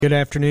Good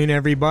afternoon,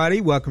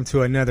 everybody. Welcome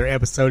to another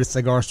episode of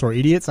Cigar Store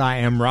Idiots. I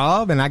am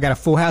Rob, and I got a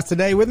full house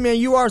today with me, and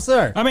you are,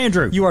 sir. I'm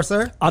Andrew. You are,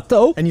 sir.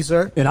 Otto. And you,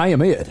 sir. And I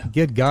am Ed.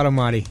 Good God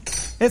Almighty.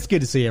 It's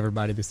good to see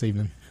everybody this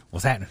evening.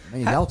 What's happening?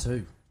 Man, y'all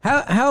too.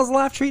 How's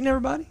life treating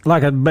everybody?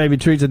 Like a baby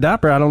treats a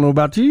diaper. I don't know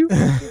about you.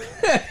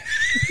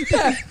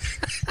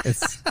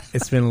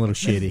 It's been a little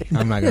shitty.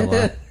 I'm not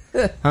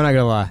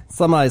gonna lie.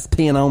 Somebody's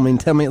peeing on me and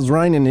tell me it was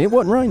raining. It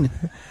wasn't raining.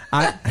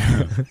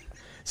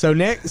 So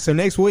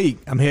next week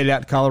I'm headed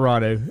out to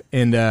Colorado,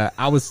 and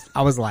I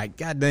was like,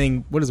 God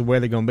dang, what is the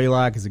weather going to be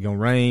like? Is it going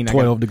to rain?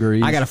 12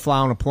 degrees. I got to fly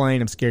on a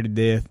plane. I'm scared to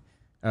death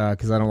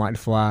because I don't like to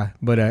fly.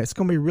 But it's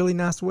going to be really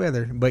nice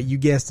weather. But you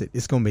guessed it,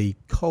 it's going to be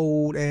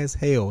cold as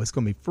hell. It's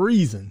going to be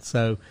freezing.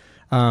 So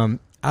I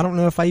don't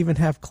know if I even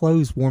have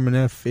clothes warm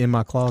enough in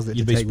my closet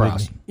to take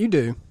with me. You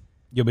do.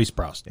 You'll be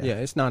surprised. Yeah,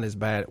 it's not as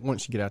bad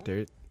once you get out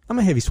there. I'm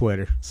a heavy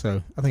sweater,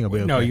 so I think I'll be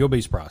okay. No, you'll be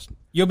surprised.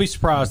 You'll be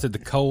surprised that the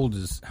cold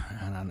is,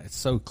 it's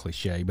so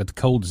cliche, but the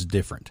cold is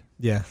different.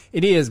 Yeah.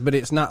 It is, but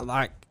it's not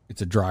like,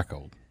 It's a dry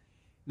cold.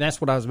 that's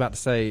what I was about to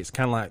say. It's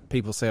kind of like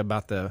people say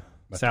about the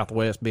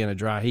Southwest being a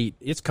dry heat.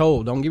 It's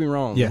cold, don't get me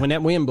wrong. Yeah. When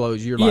that wind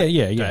blows, you're like,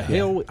 Yeah. the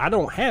hell? I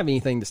don't have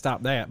anything to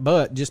stop that.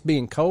 But just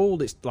being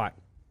cold, it's like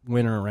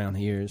winter around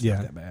here. It's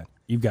not that bad.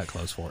 You've got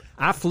clothes for it.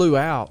 I flew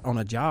out on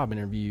a job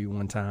interview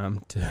one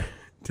time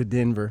to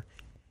Denver.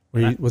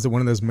 Was it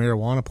one of those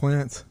marijuana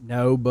plants?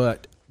 No,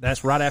 but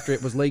that's right after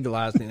it was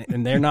legalized,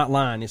 and they're not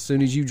lying. As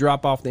soon as you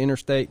drop off the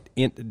interstate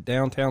into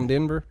downtown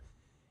Denver,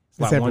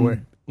 it's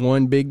like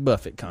one big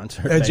Buffett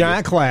concert. A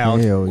giant cloud.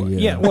 Hell yeah.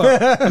 Yeah,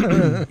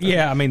 well,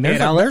 yeah, I mean, there's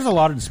a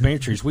lot of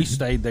dispensaries. We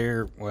stayed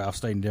there. Well, I've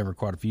stayed in Denver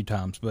quite a few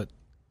times, but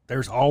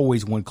there's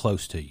always one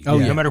close to you. Oh,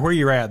 yeah. No matter where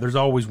you're at, there's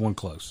always one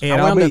close. And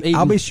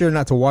I'll be sure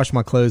not to wash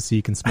my clothes so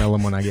you can smell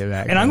them when I get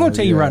back. And I'm going to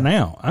tell you right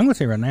now,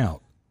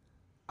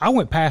 I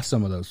went past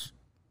some of those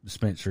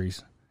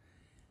dispensaries.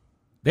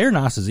 They're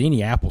nice as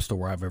any Apple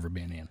store I've ever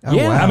been in. Oh,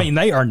 wow. I mean,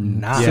 they are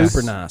nice.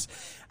 Super nice.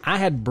 I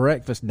had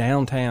breakfast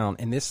downtown,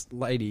 and this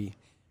lady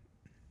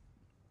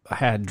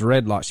had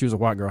dreadlocks. She was a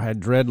white girl. Had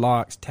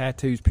dreadlocks,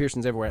 tattoos,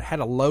 piercings everywhere. Had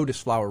a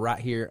lotus flower right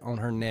here on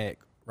her neck,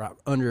 right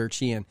under her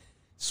chin.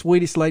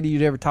 Sweetest lady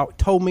you'd ever talk.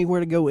 Told me where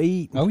to go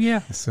eat. Oh,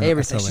 yeah.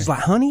 Everything. She's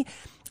like, honey,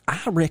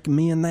 I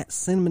recommend that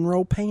cinnamon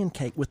roll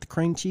pancake with the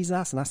cream cheese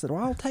ice. And I said,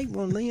 well, I'll take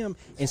one of them.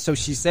 And so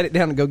she set it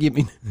down to go get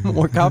me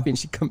more coffee, and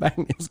she come back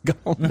and it was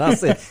gone. And I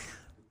said,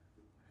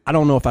 I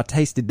don't know if I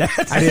tasted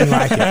that. I didn't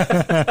like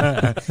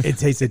it. It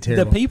tasted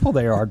terrible. The people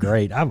there are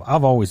great.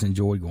 I've always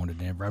enjoyed going to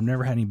Denver. I've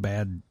never had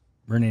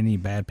run any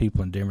bad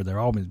people in Denver. They've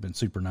always been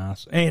super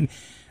nice. And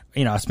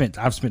you know, I've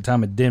spent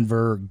time in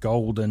Denver,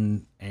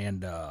 Golden,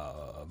 and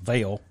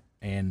Vail,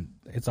 and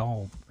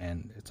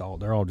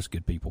they're all just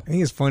good people. I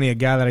think it's funny. A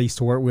guy that I used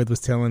to work with was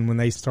telling when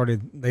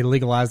they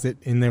legalized it,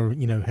 and they were,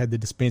 had the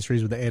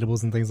dispensaries with the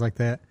edibles and things like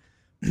that.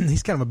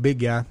 He's kind of a big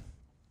guy,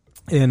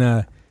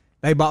 and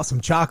they bought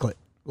some chocolate,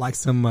 like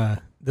some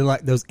they're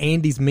like those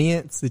Andes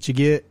mints that you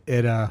get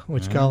at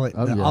Olive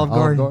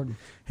Garden.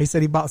 He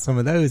said he bought some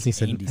of those. And he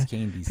said,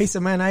 candies. He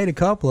said, man, I ate a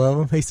couple of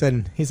them. He's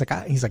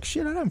like,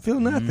 shit, I don't feel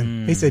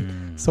nothing. He said,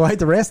 so I ate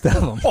the rest of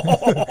them.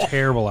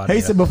 Terrible idea.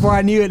 He said, before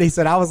I knew it, he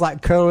said, I was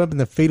like curled up in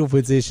the fetal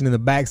position in the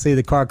backseat of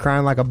the car,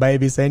 crying like a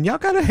baby, saying, y'all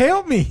gotta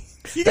help me.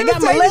 They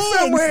got my legs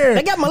somewhere.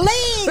 They got my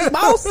legs,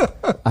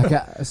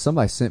 boss.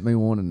 Somebody sent me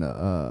one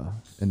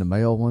in the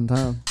mail one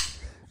time.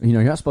 You know,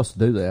 you're not supposed to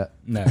do that.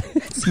 No,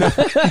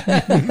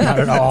 not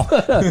at all.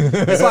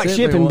 It's like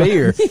shipping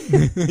beer.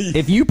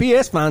 If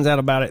UPS finds out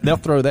about it, they'll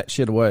throw that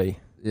shit away.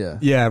 Yeah.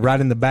 Yeah, right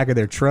in the back of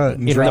their truck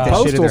and If drop the that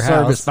shit in postal their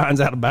service house. finds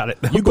out about it,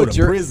 You go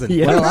to prison.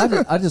 Yeah.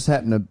 Well, I just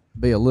happen to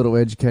be a little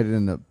educated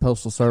in the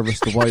postal service,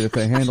 the way that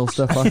they handle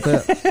stuff like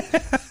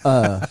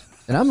that.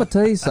 And I'm going to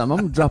tell you something. I'm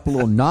going to drop a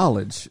little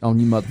knowledge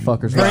on you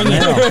motherfuckers right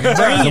now.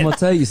 I'm going to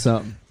tell you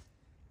something.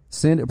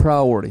 Send it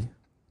priority.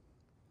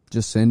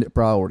 Just send it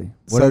priority.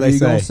 Whatever you're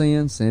going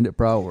to send it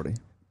priority.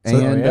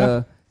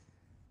 And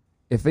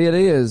if it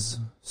is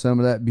some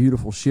of that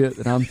beautiful shit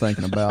that I'm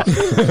thinking about,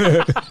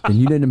 then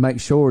you need to make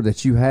sure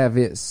that you have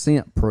it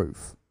scent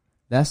proof.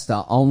 That's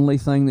the only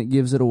thing that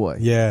gives it away.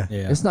 Yeah.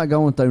 It's not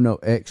going through no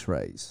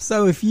x-rays.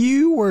 So if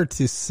you were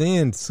to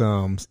send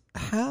some,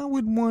 how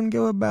would one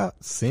go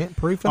about scent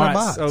proof in a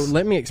box? So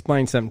let me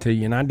explain something to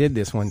you. And I did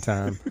this one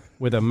time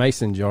with a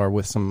mason jar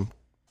with some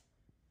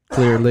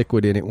clear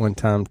liquid in it one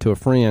time to a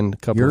friend a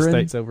couple of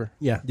states over.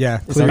 Yeah.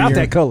 It's about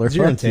that color.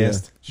 Urine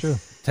test. Sure.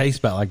 Tastes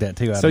about like that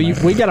too. So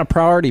we got a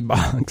priority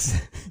box.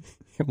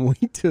 And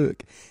we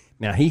took,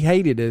 now he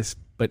hated us,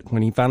 but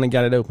when he finally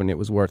got it open, it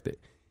was worth it.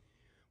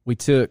 We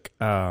took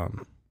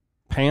Pam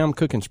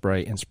cooking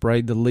spray and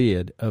sprayed the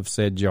lid of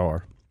said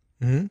jar.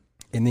 Mm-hmm.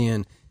 And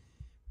then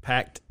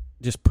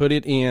just put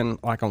it in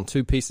like on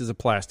 2 pieces of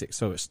plastic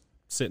so it's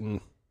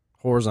sitting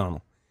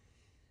horizontal.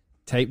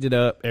 Taped it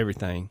up,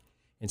 everything.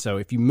 And so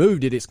if you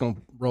moved it, it's going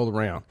to roll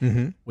around.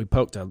 Mm-hmm. We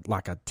poked a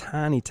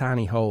tiny,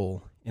 tiny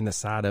hole in the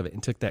side of it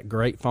and took that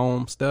great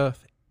foam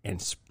stuff and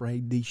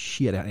sprayed the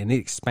shit out. And it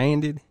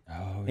expanded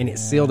and it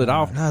sealed it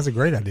off. That's a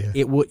great idea.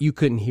 You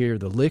couldn't hear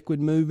the liquid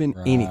moving,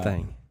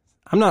 anything.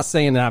 I'm not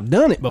saying that I've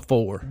done it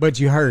before, But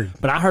you heard.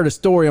 but I heard a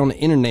story on the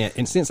internet,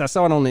 and since I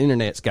saw it on the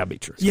internet, it's got to be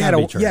true. You had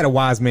a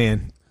wise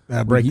man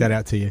break that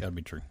out to you. Gotta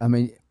be true. I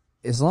mean,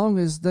 as long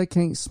as they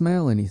can't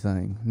smell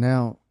anything.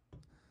 Now,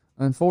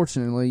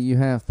 unfortunately, you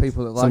have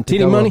people that like to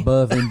titty go money?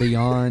 above and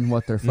beyond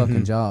what their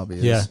fucking job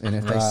is. Yeah. And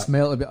if they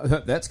smell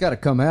it, that's got to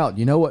come out.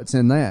 You know what's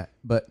in that.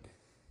 But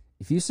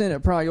if you send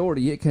it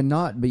priority, it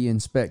cannot be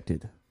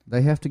inspected.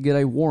 They have to get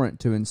a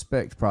warrant to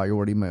inspect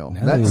priority mail.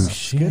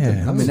 Shit.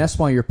 I mean, that's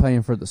why you're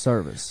paying for the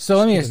service. So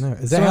let me ask,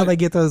 Is that how they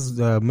get those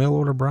mail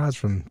order brides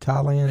from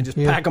Thailand? They just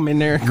pack them in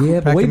there. Yeah,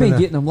 but we've been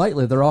getting them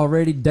lately. They're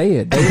already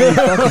dead. They didn't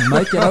fucking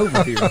make it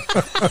over here.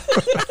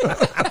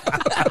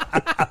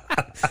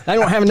 They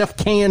don't have enough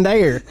canned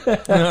air.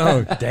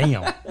 oh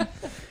damn.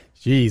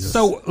 Jesus.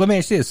 So let me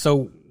ask you this.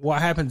 So what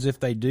happens if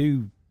they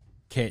do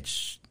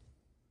catch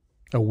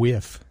a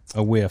whiff.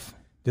 a whiff?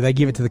 Do they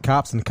give it to the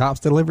cops and the cops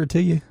deliver it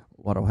to you?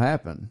 What'll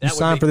happen? You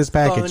sign for this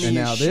package. And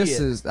now this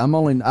is I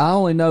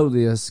only know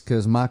this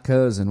because my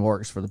cousin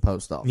works for the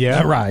post office.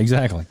 Yeah, Right,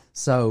 exactly.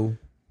 So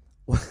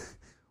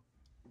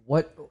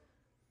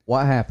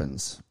what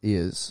happens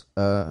is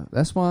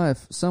that's why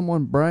if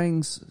someone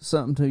brings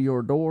something to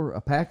your door,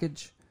 a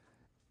package,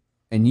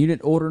 and you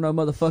didn't order no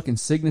motherfucking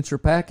signature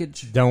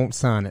package, Don't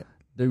sign it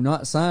do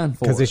not sign for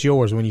it because it's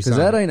yours when you sign.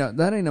 because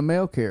that ain't a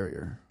mail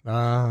carrier.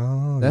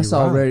 Oh, That's you're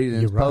right. already in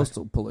You're right.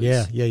 postal police.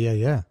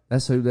 Yeah.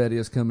 That's who that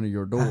is coming to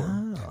your door.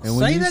 And when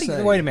Say you that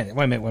again. Wait a minute.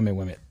 Let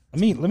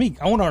me.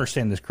 I want to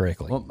understand this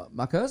correctly. Well,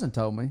 my cousin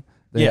told me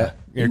that Yeah,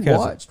 your he cousin.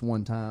 watched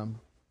one time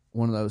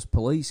one of those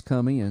police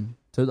come in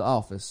to the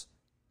office,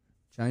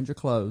 change their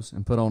clothes,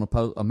 and put on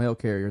a mail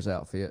carrier's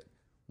outfit.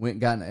 Went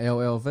and got an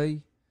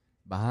LLV.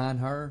 Behind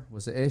her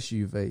was an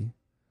SUV.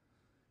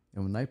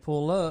 And when they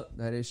pull up,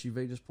 that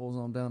SUV just pulls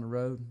on down the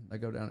road. They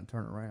go down and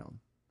turn around.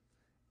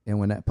 And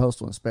when that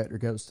postal inspector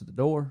goes to the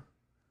door,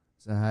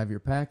 says, "I have your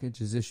package."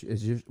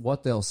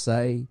 What they'll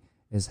say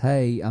is,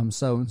 "Hey, I'm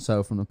so and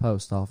so from the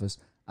post office.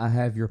 I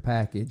have your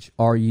package.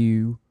 Are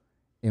you?"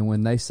 And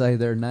when they say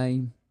their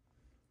name,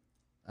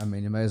 I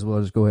mean, you may as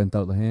well just go ahead and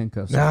throw the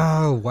handcuffs on.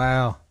 Oh,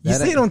 wow. You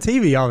That see it on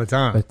TV all the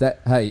time.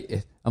 But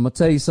I'm gonna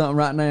tell you something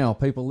right now,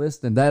 people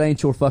listening. That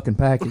ain't your fucking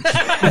package.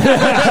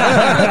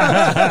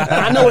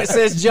 I know it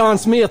says John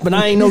Smith, but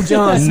I ain't no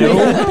John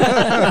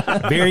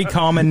Smith. Very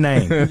common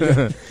name.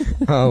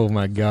 Oh,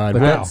 my God.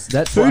 But Wow.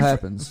 that's what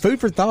happens. Food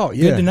for thought.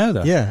 Yeah. Good to know,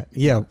 though. Yeah.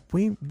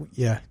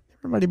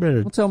 Everybody better.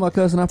 I'll tell my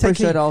cousin I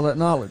appreciate all that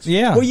knowledge.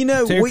 Yeah. Well, you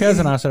know, to your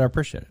cousin, I said I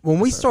appreciate it. When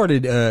we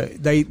started,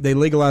 they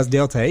legalized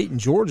Delta 8 in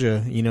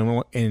Georgia, you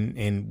know,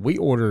 and we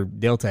order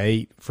Delta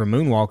 8 from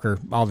Moonwalker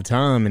all the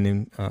time, and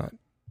then,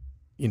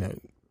 you know,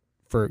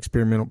 for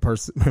experimental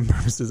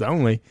purposes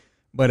only.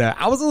 But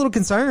I was a little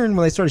concerned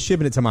when they started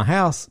shipping it to my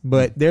house.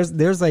 But there's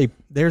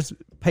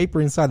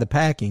paper inside the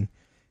packing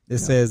that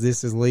says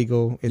this is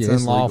legal. It's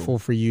unlawful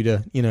for you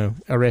to, you know,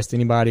 arrest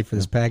anybody for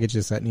this package,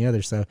 this, that, and the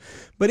other. So,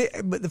 but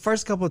the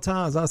first couple of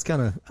times I was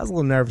a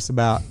little nervous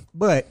about,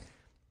 but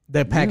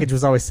that package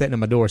was always sitting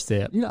on my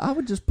doorstep. You know, I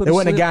would just put. There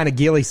wasn't a guy in a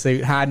ghillie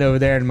suit hiding over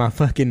there in my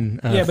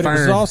fucking Yeah, but it was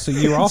fern. also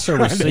you were also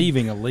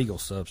receiving a legal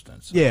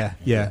substance. Yeah,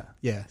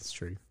 it's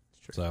true.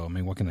 So I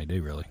mean, what can they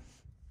do really?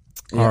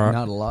 Yeah,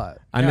 not a lot.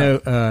 I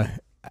know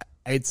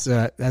it's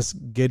that's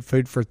good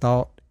food for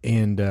thought,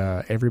 and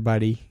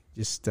everybody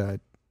just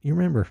you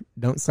remember,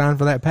 don't sign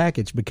for that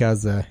package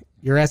because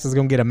your ass is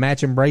gonna get a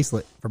matching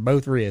bracelet for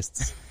both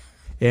wrists,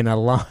 and a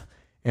long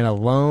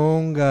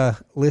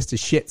list of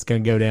shit's gonna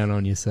go down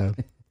on you. So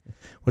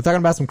we're talking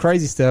about some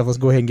crazy stuff. Let's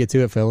go ahead and get to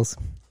it, fellas.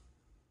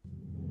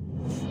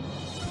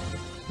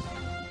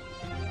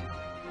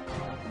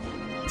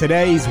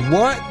 Today's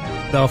what?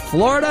 The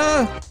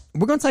Florida.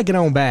 We're going to take it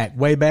on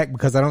way back,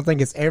 because I don't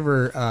think it's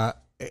ever,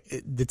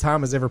 the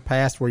time has ever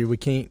passed where we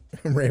can't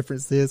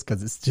reference this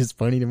because it's just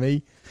funny to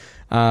me.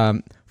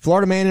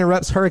 Florida man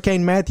interrupts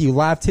Hurricane Matthew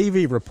live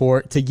TV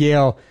report to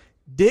yell,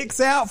 "Dicks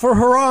out for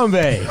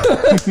Harambe."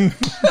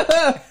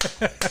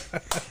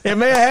 It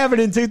may have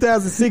happened in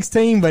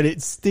 2016, but I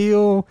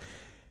still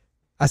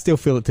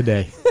feel it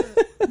today.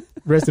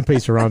 Rest in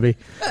peace, Harambe.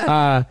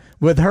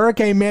 With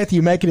Hurricane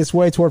Matthew making its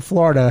way toward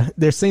Florida,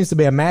 there seems to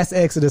be a mass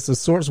exodus of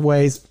sorts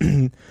ways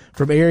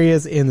from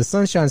areas in the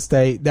Sunshine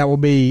State that will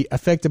be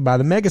affected by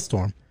the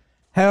megastorm.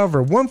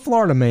 However, one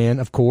Florida man,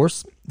 of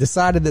course,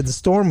 decided that the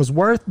storm was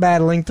worth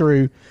battling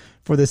through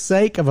for the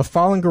sake of a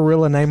fallen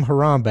gorilla named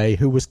Harambe,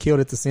 who was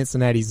killed at the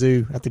Cincinnati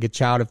Zoo. I think a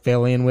child had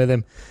fell in with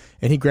him,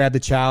 and he grabbed the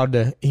child.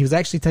 He was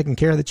actually taking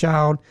care of the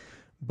child,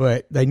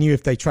 but they knew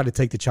if they tried to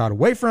take the child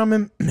away from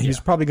him, he was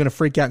probably going to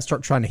freak out and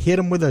start trying to hit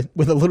him with a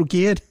little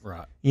kid,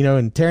 Right? You know,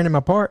 and tearing him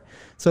apart.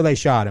 So they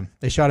shot him.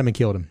 They shot him and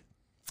killed him.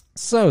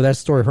 So that's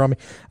the story from me.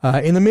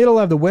 In the middle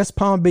of the West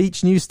Palm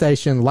Beach news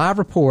station live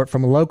report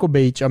from a local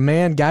beach, a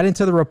man got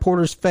into the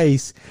reporter's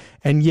face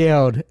and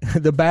yelled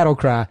the battle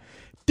cry,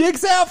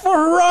 "Dicks out for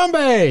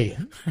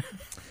Harambe!"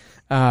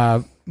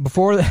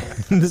 Before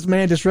this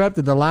man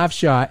disrupted the live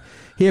shot,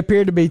 he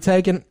appeared to be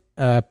taking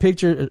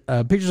pictures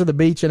of the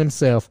beach and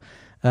himself.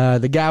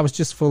 The guy was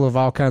just full of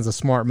all kinds of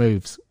smart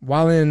moves.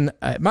 While it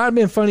might have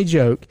been a funny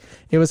joke,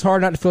 it was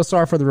hard not to feel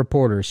sorry for the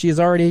reporter. She is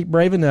already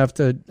brave enough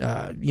to,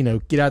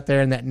 get out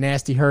there in that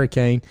nasty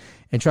hurricane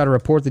and try to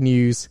report the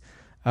news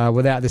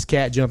without this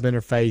cat jumping in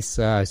her face,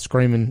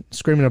 screaming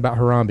about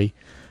Harambe.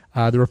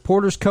 The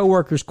reporter's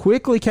coworkers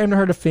quickly came to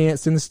her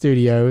defense in the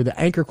studio. The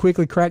anchor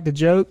quickly cracked a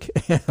joke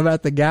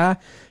about the guy,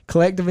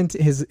 collective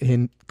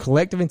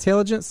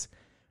intelligence,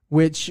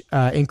 which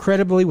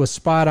incredibly was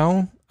spot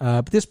on.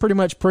 But this pretty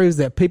much proves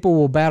that people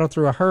will battle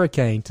through a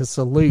hurricane to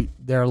salute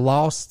their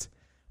lost,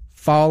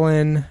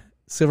 fallen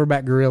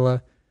silverback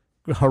gorilla,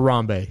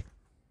 Harambe.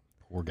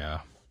 Poor guy.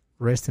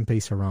 Rest in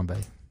peace, Harambe.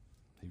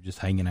 He was just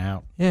hanging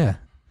out. Yeah.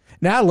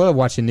 Now, I love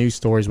watching news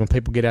stories when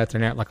people get out there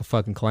and act like a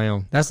fucking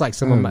clown. That's like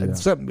some of my...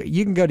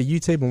 you can go to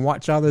YouTube and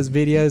watch all those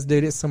videos,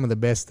 dude. It's some of the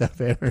best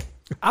stuff ever.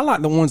 I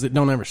like the ones that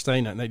don't ever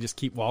say nothing. They just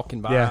keep walking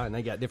by, and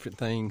they got different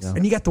things.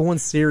 And you got the one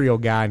serial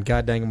guy, and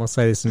god dang, I'm going to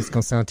say this, and it's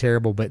going to sound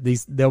terrible, but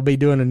they'll be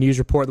doing a news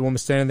report. The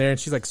woman's standing there, and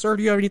she's like, "Sir,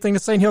 do you have anything to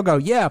say?" And he'll go,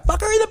 "Yeah,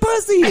 fuck her in the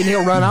pussy," and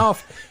he'll run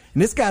off.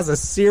 And this guy's a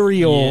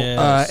serial.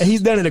 Yes.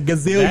 He's done it a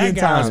gazillion times.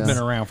 That guy's been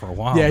around for a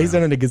while. Yeah, he's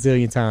done it a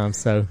gazillion times.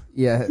 So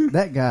Yeah,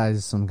 that guy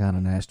is some kind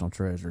of national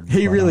treasure.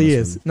 he really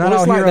is. Not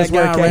all Well, it's heroes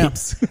wear like that guy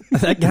capes.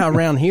 That guy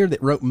around here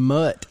that wrote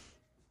Mutt.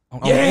 On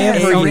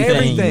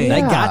everything. They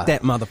Yeah. got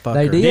that motherfucker.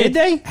 They did. Did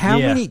they? How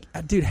Yeah. many?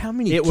 Dude, how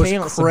many? It was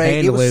counts of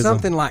crazy. It was vandalism?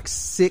 something like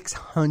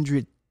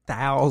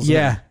 600,000.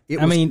 Yeah. It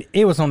I was, mean,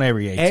 it was on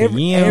every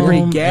ATM.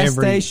 Every gas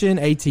station,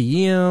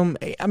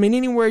 ATM. I mean,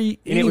 anywhere.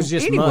 it was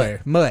just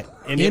anywhere. Mud.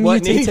 And it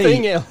wasn't M-U-T-T,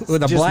 anything else.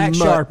 with a Just black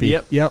mud.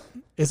 Sharpie. Yep.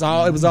 It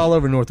was all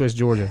over Northwest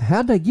Georgia.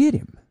 How'd they get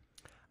him?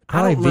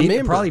 I don't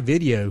remember. Probably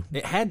video.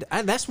 It had.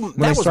 That's when When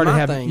they that was started my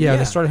having, thing. yeah,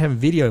 they started having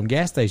video in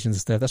gas stations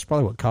and stuff. That's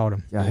probably what caught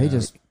him. Yeah, he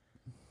just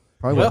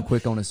probably wasn't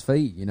quick on his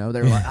feet. You know,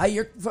 they were like, "Hey,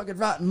 you're fucking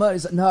writing mud."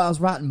 He's like, "No, I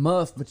was writing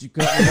muff, but you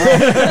couldn't."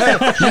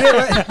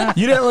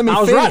 You didn't let me. I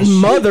was finish. writing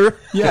mother.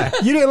 Yeah,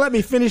 you didn't let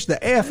me finish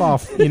the F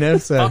off. So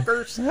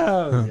Fuckers.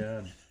 Oh,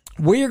 God.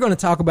 we are going to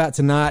talk about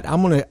tonight.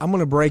 I'm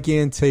gonna break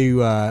into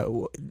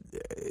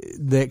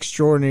the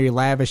extraordinary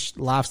lavish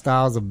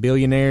lifestyles of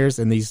billionaires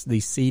and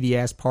these seedy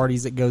ass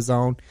parties that goes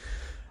on,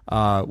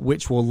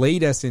 which will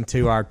lead us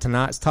into our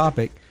tonight's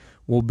topic.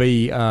 Will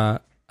be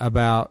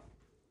about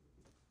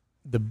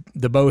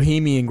the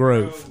Bohemian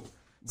Grove.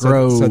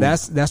 So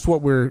that's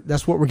what we're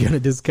going to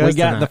discuss. We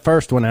got tonight. the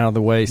first one out of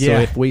the way. So Yeah.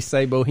 if we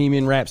say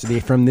Bohemian Rhapsody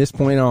from this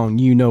point on,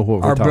 you know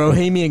what we're Our talking about.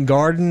 Bohemian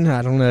Garden.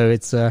 I don't know.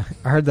 It's I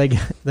heard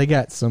they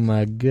got some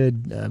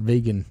good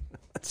vegan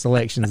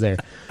selections there,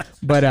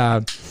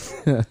 but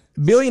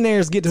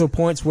billionaires get to a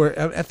point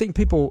where I think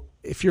people.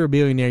 If you're a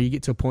billionaire, you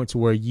get to a point to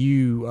where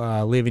you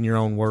live in your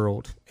own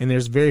world, and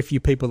there's very few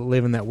people that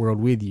live in that world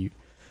with you.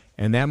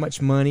 And that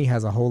much money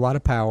has a whole lot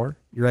of power.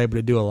 You're able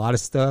to do a lot of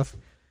stuff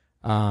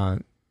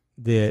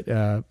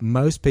that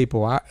most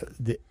people,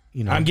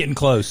 I'm getting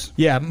close.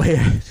 yeah,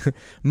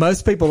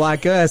 most people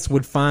like us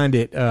would find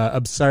it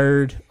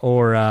absurd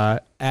or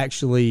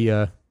actually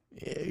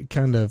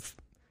kind of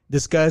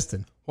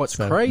disgusting. What's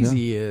So,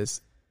 crazy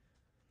is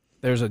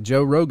there's a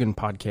Joe Rogan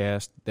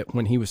podcast that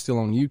when he was still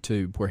on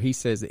YouTube where he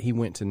says that he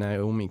went to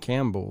Naomi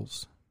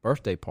Campbell's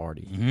birthday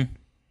party. Mm-hmm.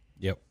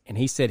 Yep. And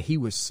he said he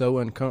was so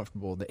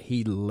uncomfortable that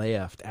he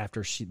left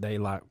after they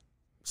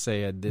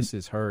said this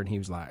is her, and he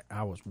was like,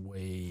 I was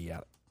way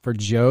out. For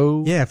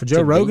Joe, Yeah, for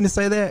Joe Rogan to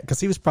say that, because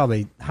he was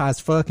probably high as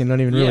fuck and don't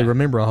even really Yeah.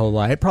 remember a whole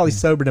lot. It probably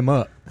sobered him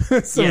up.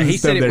 Some yeah, of the he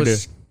stuff said it they're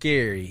was doing.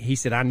 scary. He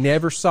said I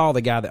never saw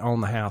the guy that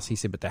owned the house. He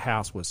said, but the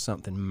house was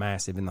something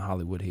massive in the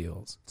Hollywood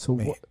Hills. So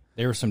what?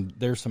 There's some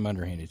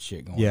underhanded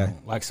shit going Yeah.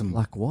 on.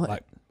 Like what?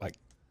 Like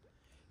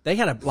They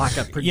had a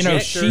projector. you know,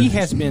 she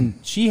has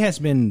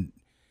been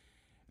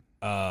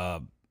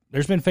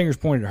there's been fingers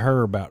pointed at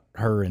her about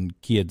her and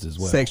kids as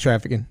well. Sex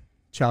trafficking,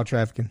 child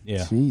trafficking.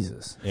 Yeah.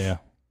 Jesus. Yeah.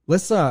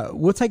 Let's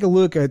we'll take a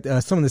look at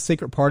some of the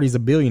secret parties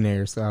of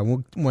billionaires.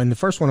 When the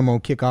first one I'm gonna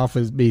kick off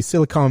is be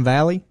Silicon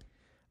Valley,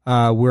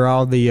 where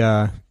all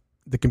the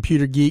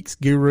computer geeks,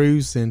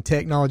 gurus, and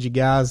technology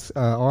guys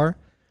are.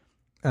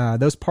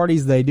 Those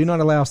parties, they do not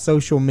allow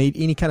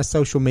any kind of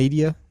social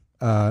media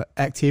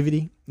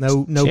activity.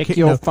 No, Check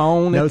your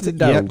phone at the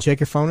door. Yep, check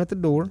your phone at the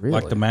door. Really?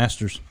 Like the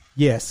Masters.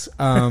 Yes,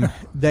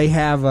 they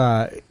have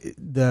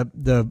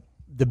the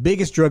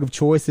biggest drug of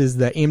choice is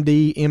the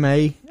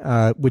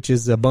MDMA, which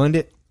is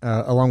abundant,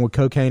 along with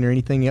cocaine or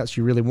anything else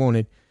you really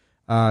wanted.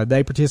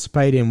 They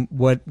participate in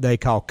what they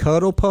call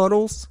cuddle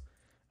puddles,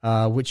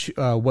 which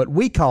what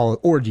we call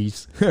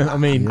orgies. I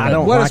mean, I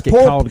don't what like is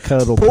it called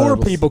cuddle Poor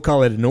puddles. people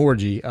call it an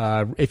orgy.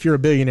 If you're a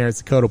billionaire, it's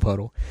a cuddle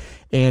puddle.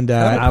 And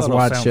Eyes Puddle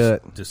wide sounds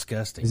shut.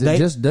 Disgusting. Is it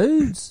just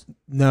dudes?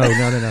 no.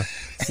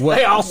 Well,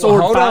 They all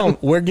sword hold fighting. on,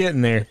 we're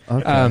getting there.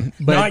 Okay.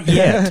 But, Not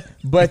yet.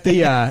 but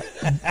the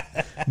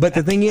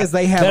thing is,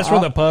 they have That's where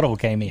the puddle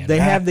came in. they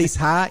have these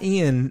high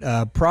end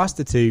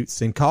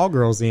prostitutes and call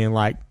girls in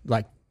like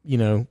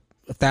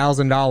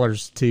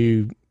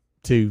 $1,000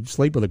 to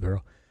sleep with a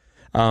girl,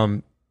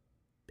 and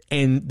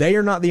they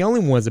are not the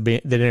only ones that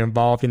are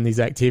involved in these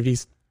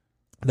activities.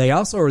 They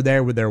also are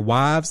there with their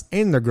wives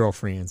and their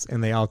girlfriends,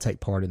 and they all take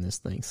part in this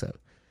thing. So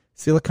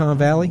Silicon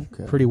Valley,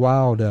 pretty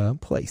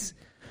wild place.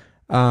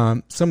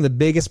 Some of the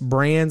biggest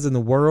brands in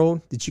the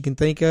world that you can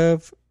think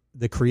of,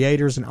 the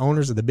creators and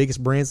owners of the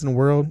biggest brands in the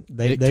world,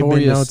 they've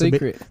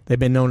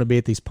been known to be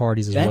at these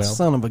parties as well. That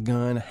son of a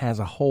gun has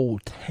a whole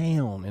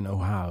town in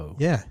Ohio.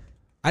 Yeah.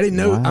 I didn't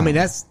know. Wow. I mean,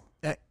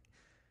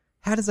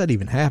 how does that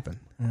even happen?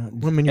 I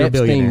mean, you're a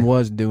Epstein billionaire.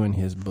 was doing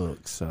his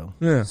book, so.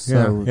 Yeah,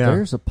 So yeah.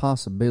 there's a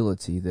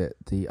possibility that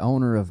the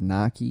owner of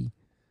Nike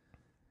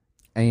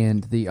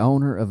and the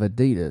owner of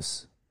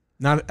Adidas,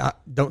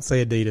 Don't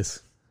say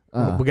Adidas.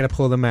 Uh, We got to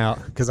pull them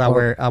out because I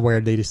wear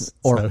Adidas.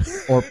 or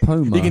so. or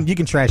Puma, You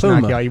can trash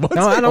Puma. Nike all you want.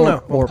 No, I don't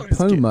know. or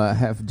Puma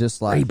have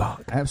just like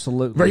Reebok.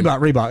 absolutely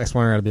Reebok. That's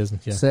why they're out of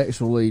business. Yeah.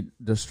 sexually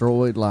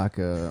destroyed like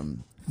Their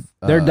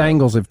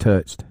dangles have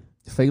touched.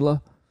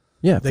 Fila.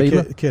 Yeah, They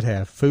Fila. could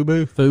have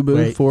Fubu. Fubu,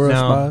 Wait, For Us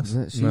no. Spies. Is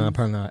that she? No,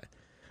 probably not.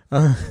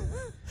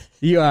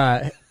 You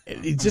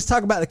just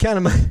talk about the kind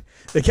of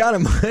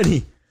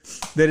money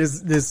that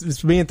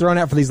is being thrown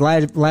out for these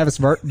lavish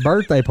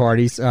birthday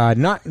parties.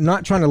 Not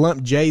trying to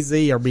lump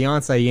Jay-Z or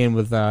Beyonce in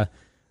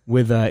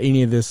with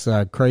any of this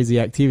crazy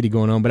activity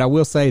going on, but I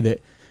will say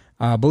that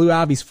Blue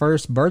Ivy's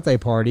first birthday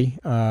party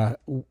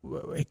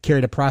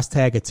carried a price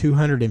tag of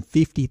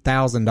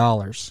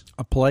 $250,000.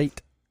 A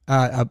plate.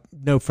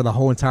 No, for the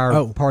whole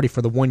entire party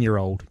for the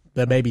 1-year-old,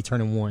 the baby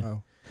turning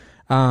 1.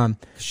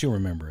 She'll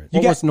remember it.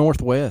 What was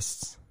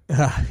Northwest's?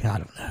 I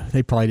don't know.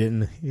 They probably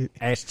didn't.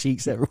 Ass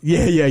cheeks everywhere.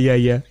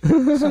 Yeah.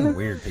 Some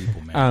weird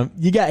people, man.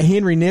 You got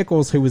Henry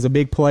Nichols, who was a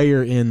big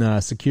player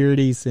in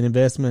securities and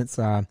investments.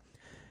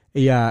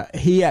 He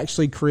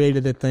actually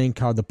created a thing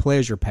called the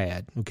Pleasure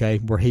Pad, okay,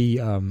 where he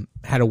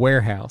had a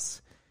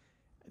warehouse.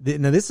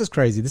 Now, this is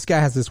crazy. This guy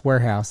has this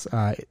warehouse.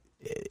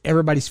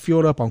 Everybody's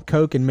fueled up on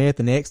coke and meth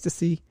and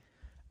ecstasy.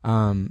 He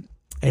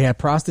had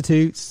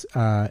prostitutes.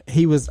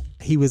 He was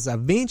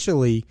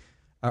eventually,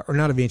 or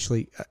not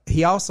eventually.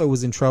 He also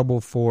was in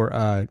trouble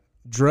for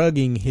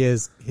drugging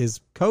his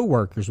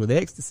co-workers with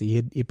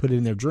ecstasy. He put it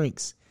in their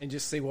drinks. And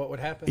just see what would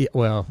happen. Yeah,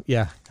 well,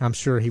 yeah, I'm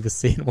sure he was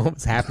seeing what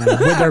was happening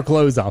with their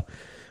clothes off.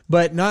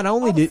 But not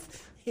only did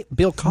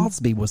Bill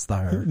Cosby was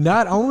there.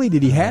 Not only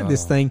did he have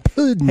this thing,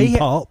 he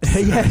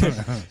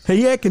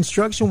had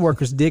construction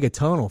workers dig a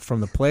tunnel from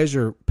the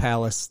Pleasure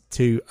Palace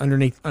to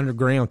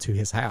underground to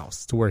his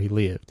house, to where he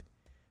lived.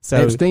 So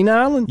Epstein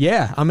Island?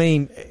 yeah, I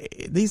mean,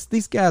 these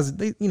guys,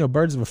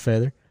 birds of a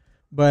feather.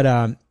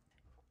 But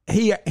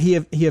he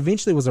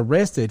eventually was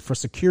arrested for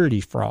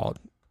securities fraud,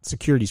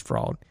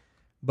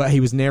 but he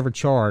was never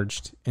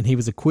charged, and he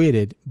was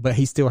acquitted. But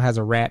he still has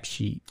a rap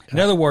sheet. In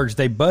other words,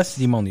 they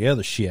busted him on the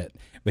other shit,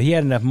 but he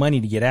had enough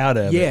money to get out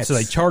of it, so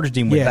they charged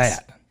him with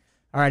that.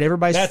 All right,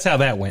 everybody's That's how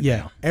that went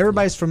down.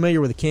 Everybody's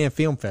familiar with the Cannes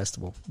Film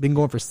Festival. Been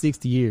going for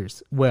 60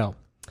 years. Well,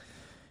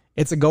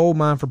 it's a gold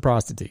mine for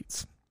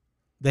prostitutes.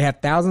 They have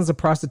thousands of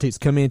prostitutes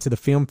come into the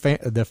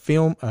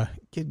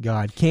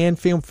Cannes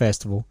Film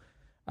Festival.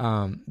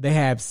 They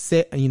have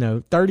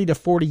 30 to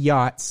 40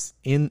 yachts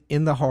in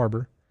the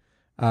harbor,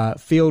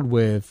 filled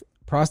with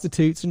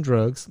prostitutes and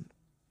drugs.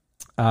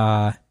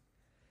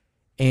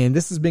 And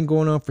this has been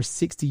going on for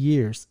 60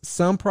 years.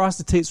 Some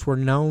prostitutes were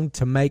known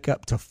to make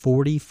up to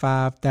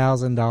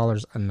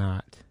 $45,000 a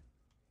night.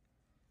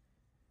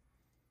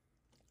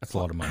 That's a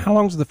lot of money. How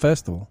long's the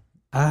festival?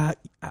 I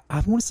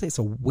want to say it's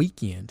a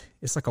weekend.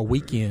 It's like a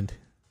weekend.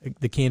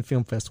 The Cannes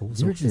Film Festival.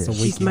 It's a weekend.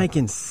 She's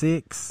making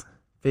 6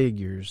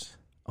 figures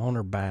on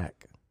her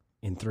back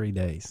in 3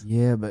 days.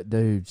 Yeah, but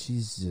dude,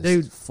 she's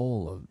just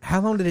full of.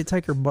 How long did it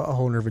take her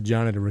butthole and her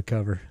vagina to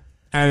recover?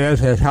 And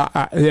that's how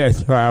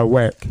I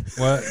work.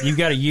 Well, you've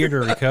got a year to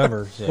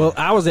recover. So. Well,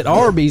 I was at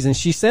Arby's and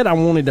she said I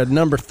wanted a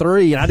number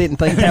 3, and I didn't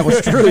think that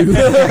was true.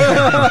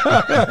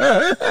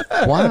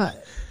 Why?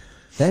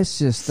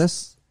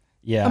 That's.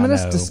 yeah, I mean,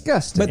 that's know.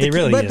 disgusting. But It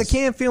really the is.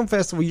 Cannes Film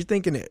Festival, you're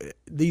thinking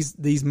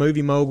these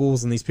movie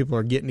moguls and these people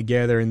are getting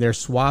together and they're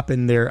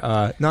swapping their.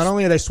 Not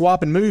only are they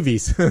swapping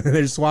movies,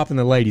 they're swapping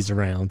the ladies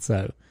around.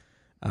 So,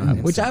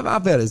 which I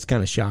bet is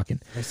kind of shocking.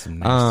 There's some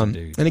nasty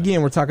dudes, and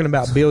again, we're talking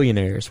about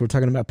billionaires. We're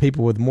talking about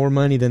people with more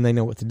money than they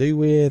know what to do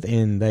with,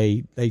 and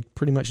they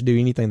pretty much do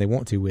anything they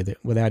want to with it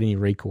without any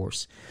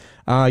recourse.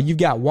 You've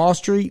got Wall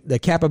Street, the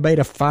Kappa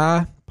Beta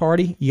Phi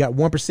party. You got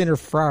 1%er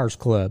Friars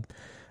Club.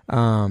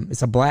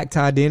 It's a black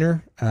tie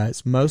dinner.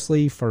 It's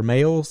mostly for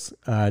males.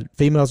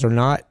 Females are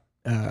not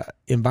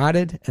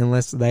invited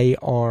unless they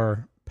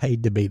are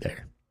paid to be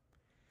there.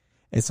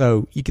 And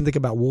so you can think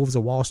about Wolf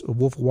of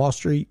Wall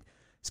Street.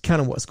 It's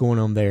kind of what's going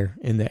on there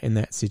in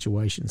that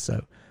situation.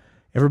 So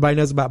everybody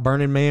knows about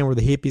Burning Man, where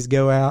the hippies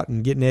go out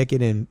and get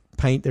naked and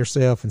paint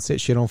themselves and set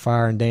shit on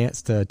fire and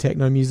dance to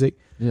techno music.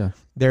 Yeah.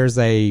 There's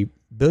a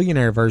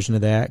billionaire version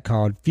of that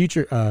called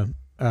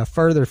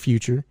Further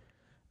Future.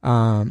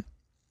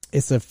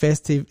 It's a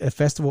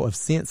festival of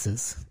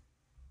senses.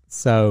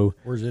 So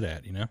Where's it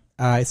at?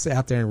 it's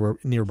out there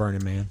near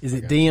Burning Man. Is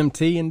it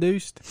DMT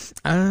induced?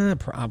 I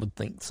would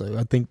think so.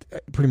 I think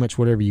pretty much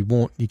whatever you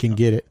want, you can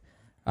get it.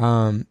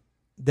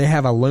 They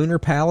have a lunar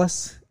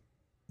palace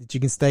that you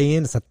can stay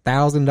in. It's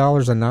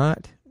 $1,000 a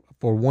night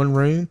for one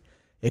room.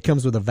 It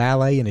comes with a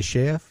valet and a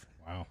chef.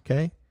 Wow.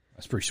 Okay.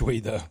 That's pretty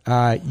sweet, though.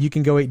 You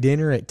can go eat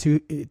dinner at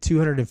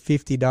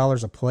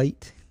 $250 a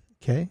plate.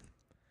 Okay.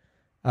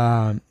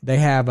 They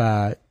have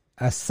a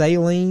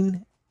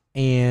saline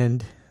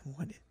and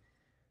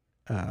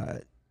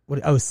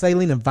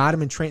saline and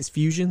vitamin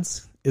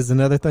transfusions is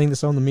another thing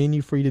that's on the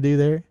menu for you to do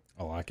there.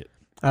 I like it.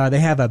 They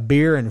have a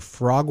beer and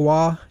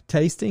frogwa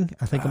tasting.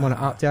 I think I'm going to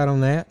opt out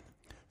on that.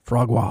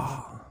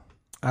 Frogwa.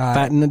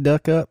 Fatten the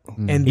duck up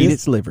and eat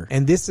its liver.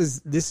 And this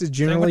is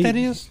generally Is that what that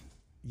is?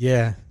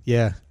 Yeah.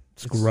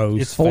 It's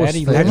gross. It's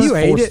fatty. Have you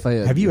ate it?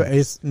 Force-fed. Have you?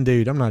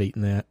 Dude, I'm not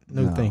eating that.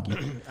 No, thank you.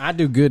 I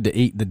do good to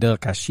eat the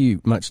duck I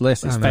shoot, much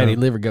less its I know. fatty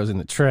liver goes in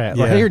the trap.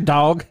 Like, Yeah. here,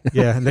 dog.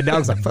 Yeah, and the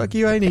dog's like, "Fuck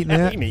you, I ain't eating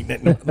that." ain't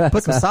eating that.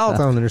 Put some salt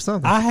on it or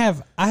something. I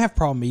have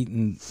problem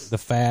eating the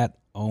fat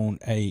on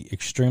a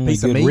extremely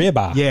Piece of good meat?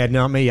 ribeye. Yeah,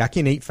 not me. I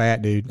can't eat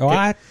fat, dude. Oh,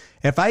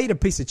 If I eat a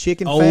piece of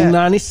chicken Old fat,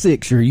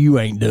 96er, you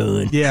ain't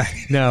done. yeah,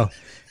 no.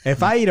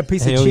 If I eat a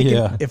piece of Hell chicken,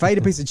 yeah. if I eat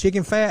a piece of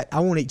chicken fat,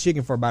 I won't eat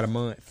chicken for about a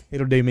month.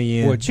 It'll do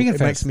me in. Well, chicken it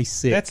fat makes me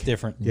sick. That's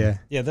different. Yeah.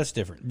 Yeah, that's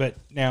different. But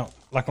now,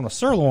 like on a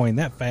sirloin,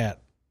 that fat,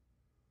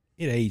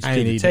 it aids I to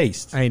ain't the eat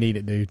taste. it. I ain't eat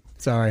it, dude.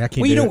 Sorry, I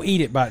can't. Well, you do don't eat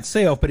it by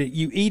itself, but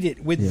you eat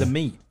it with the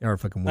meat. Y'all are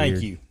fucking weird.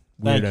 Thank you.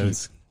 Thank you.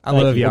 Weirdos. I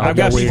Thank love you. y'all. I've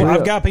got Y'all people. weird.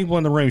 I've got people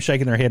in the room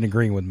shaking their head and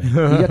agreeing with me. You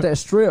got that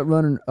strip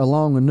running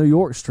along the New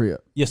York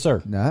Strip. Yes,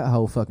 sir. Now that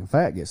whole fucking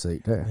fat gets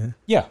eat there.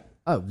 Yeah.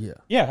 Oh yeah.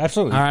 Yeah,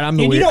 absolutely. All right, I'm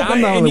the And you weird- don't-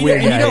 I'm the and only you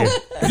weird don't-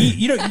 guy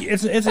you don't-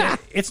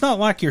 it's not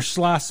like you're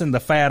slicing the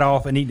fat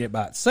off and eating it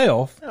by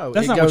itself. No,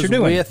 That's it not goes what you're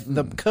doing. with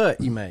the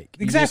cut you make.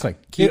 You Exactly.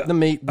 just keep the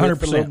meat with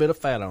 100%. a little bit of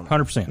fat on it.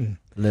 100%.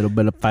 A little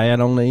bit of fat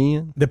on the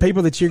end. The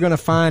people that you're going to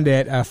find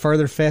at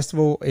Further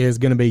Festival is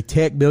going to be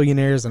tech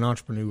billionaires and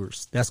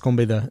entrepreneurs. That's going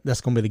to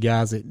be the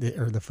guys that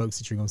are the folks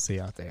that you're going to see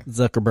out there.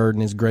 Zuckerberg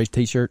in his gray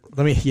T-shirt.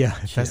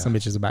 If that some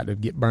bitch is about to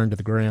get burned to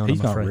the ground,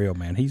 He's I'm not afraid. real,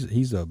 man. He's a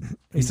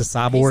He's a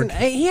cyborg.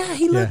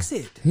 He looks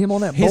it. Him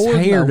on that his board.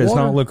 in hair that does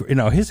water? not look.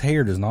 His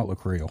hair does not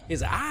look real.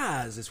 His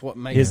eyes is what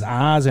makes His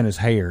eyes and his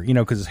hair,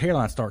 because his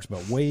hairline starts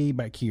about way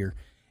back here,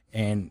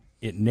 and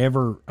it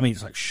never. I mean,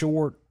 it's like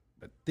short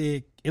but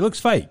thick. It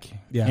looks fake.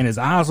 Yeah. And his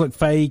eyes look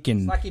fake,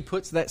 and It's like he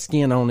puts that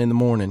skin on in the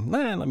morning.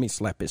 Let me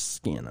slap his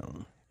skin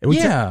on.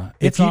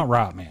 it's you- not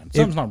right, man.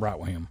 Something's not right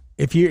with him.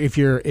 If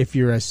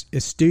you're as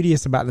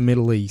studious about the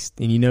Middle East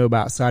and you know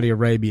about Saudi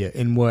Arabia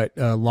and what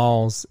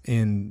laws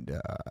and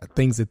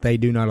things that they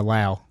do not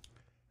allow,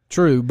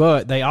 True,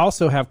 but they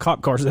also have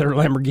cop cars that are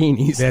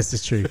Lamborghinis. that's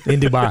just true in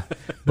Dubai.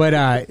 But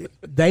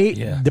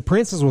the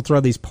princes will throw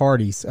these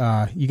parties.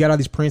 You got all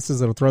these princes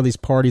that'll throw these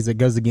parties that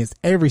goes against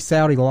every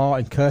Saudi law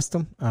and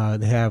custom.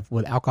 They have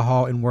with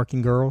alcohol and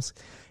working girls.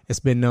 It's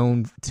been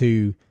known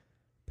to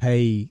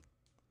pay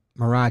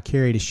Mariah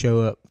Carey to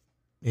show up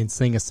and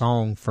sing a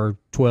song for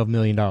 $12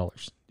 million.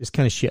 Just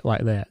kind of shit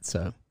like that.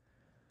 So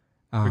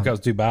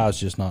Because Dubai is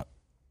just not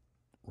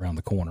around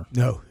the corner.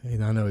 no,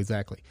 I know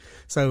exactly.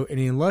 So and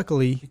then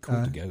luckily,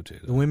 Cool to go to.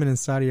 the women in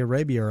Saudi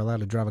Arabia are allowed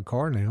to drive a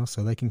car now,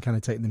 so they can kind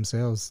of take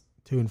themselves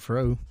to and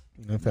fro.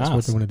 If that's what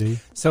Nice. they want to do.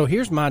 So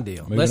here's my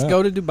deal. Moving Let's up.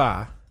 go to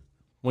Dubai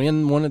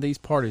when one of these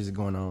parties is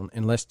going on,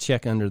 and let's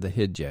check under the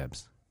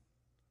hijabs.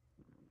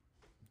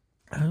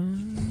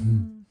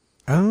 I'm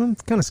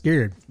kind of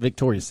scared.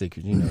 Victoria's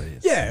Secret, you know it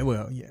is. Yeah,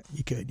 well, yeah,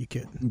 you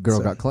could. Girl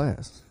So- got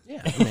class.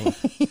 Yeah, I mean,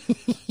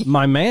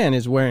 my man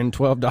is wearing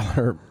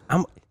 $12.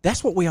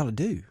 That's what we ought to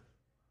do.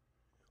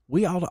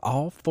 We ought to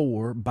all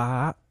four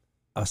buy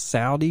a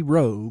Saudi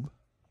robe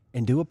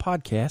and do a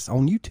podcast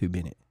on YouTube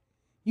in it.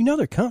 You know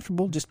they're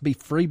comfortable, just be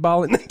free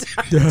balling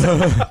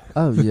the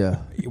Oh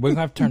yeah. We're going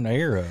to have to turn the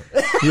air up.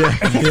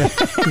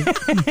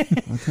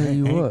 I'll tell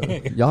you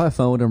what. Y'all have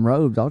fun with them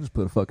robes. I'll just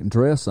put a fucking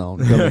dress on.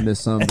 Go in this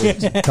some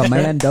bitch.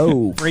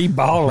 Commando. Free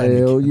balling.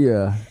 Hell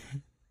yeah.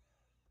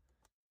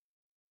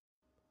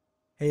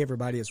 Hey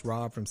everybody, it's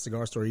Rob from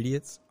Cigar Store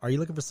Idiots. Are you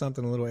looking for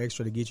something a little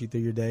extra to get you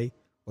through your day?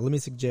 Well, let me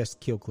suggest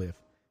Killcliff.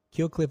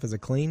 Killcliff is a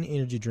clean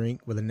energy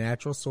drink with a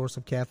natural source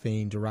of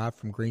caffeine derived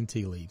from green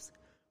tea leaves.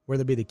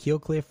 Whether it be the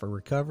Killcliff for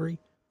recovery,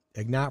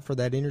 Ignite for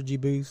that energy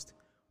boost,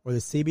 or the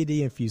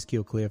CBD-infused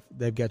Killcliff,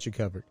 they've got you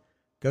covered.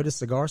 Go to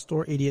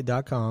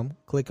cigarstoreidiot.com,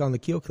 click on the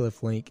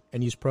Killcliff link,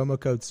 and use promo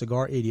code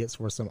CigarIdiots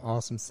for some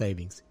awesome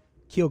savings.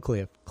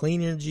 Killcliff,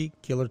 clean energy,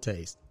 killer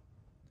taste.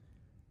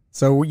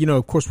 So,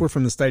 of course, we're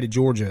from the state of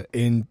Georgia,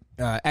 and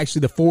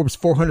actually the Forbes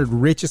 400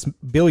 richest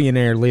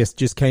billionaire list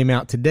just came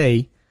out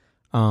today,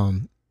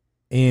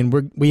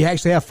 and we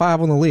actually have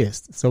 5 on the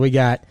list. So we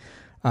got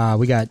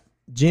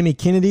Jimmy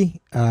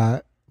Kennedy.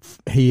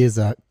 He is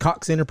a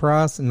Cox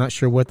Enterprise. I'm not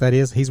sure what that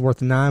is. He's worth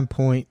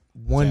 $9.1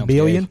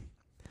 billion. good.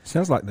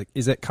 Sounds like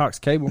is that Cox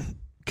Cable?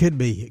 Could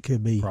be. It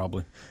could be.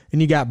 Probably.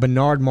 And you got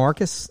Bernard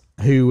Marcus,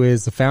 who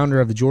is the founder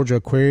of the Georgia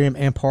Aquarium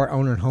and part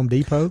owner at Home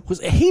Depot.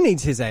 He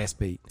needs his ass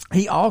beat.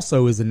 He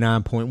also is a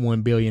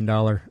 $9.1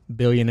 billion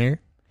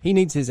billionaire. He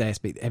needs his ass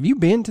beat. Have you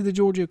been to the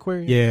Georgia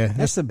Aquarium? Yeah.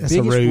 that's the a biggest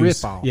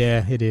ruse. ripoff.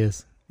 Yeah, it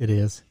is. It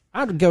is.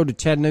 I would go to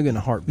Chattanooga in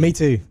a heartbeat. Me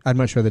too. I'd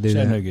much rather do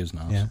Chattanooga that. is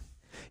nice. Yeah.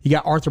 You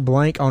got Arthur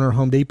Blank, owner of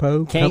Home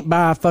Depot. Can't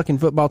buy a fucking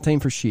football team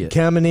for shit.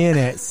 Coming in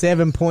at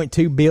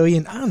 $7.2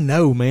 billion. I don't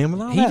know, man.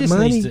 With all that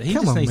money,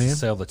 come on, needs man. to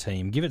sell the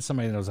team. Give it to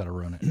somebody that knows how to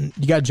run it.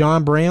 You got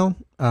John Brown.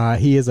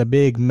 He is a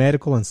big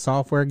medical and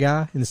software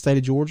guy in the state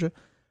of Georgia.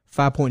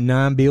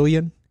 $5.9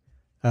 billion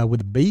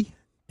with a B.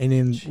 And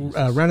then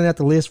rounding out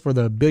the list for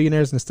the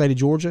billionaires in the state of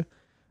Georgia,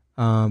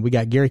 we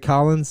got Gary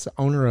Collins,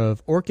 owner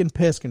of Orkin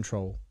Pest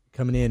Control,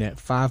 coming in at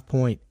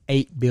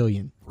 $5.8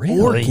 billion.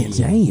 Really?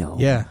 Damn.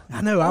 Yeah, I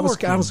know. I was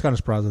kind of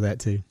surprised with that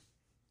too.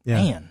 Yeah,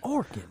 Man,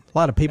 Orkin. a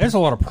lot of people. there's a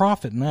lot of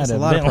profit in that. There's a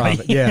lot of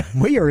profit. Yeah,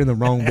 we are in the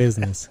wrong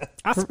business.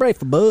 I spray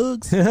for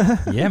bugs. Yeah,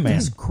 man.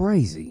 That's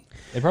crazy.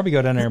 They probably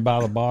go down there and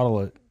buy the bottle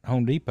at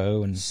Home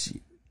Depot and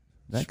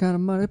That kind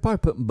of money. They're probably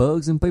putting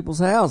bugs in people's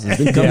houses.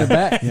 Then coming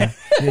back.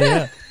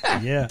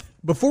 yeah.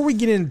 Before we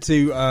get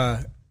into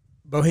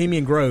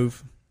Bohemian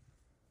Grove,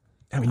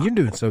 I mean, you're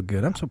doing so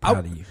good. I'm so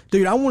proud of you.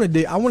 dude, I want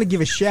to give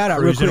a shout out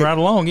real Cruising quick. right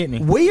along, isn't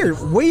he?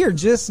 We are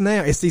just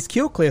now. It's these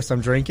Kill Cliffs I'm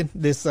drinking.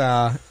 This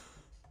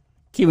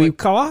Kiwi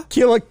Kawa?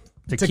 Tequila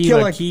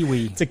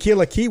Kiwi.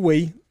 Tequila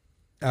Kiwi.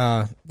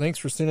 Thanks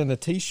for sending the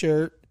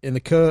T-shirt and the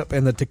cup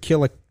and the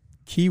Tequila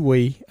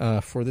Kiwi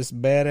for this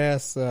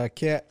badass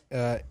cat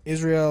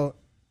Israel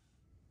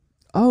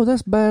Oh,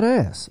 that's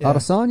badass. Yeah.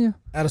 Adesanya?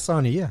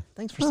 Adesanya. Yeah,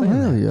 thanks for Oh, saying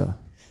hell that. yeah.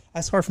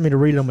 That's hard for me to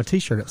read it on my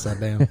T-shirt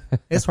upside down.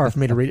 It's hard for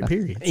me to read it.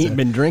 Period. He ain't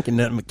been drinking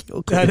nothing but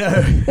Kill I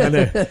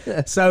Cliff.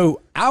 know.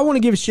 So I want to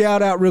give a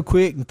shout out real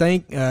quick and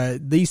thank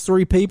these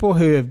three people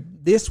who have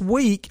this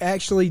week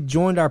actually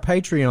joined our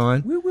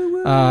Patreon.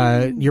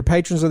 You're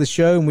patrons of the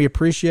show, and we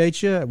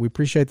appreciate you. We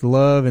appreciate the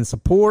love and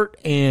support.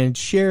 And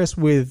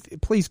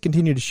please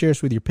continue to share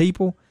us with your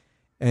people.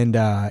 And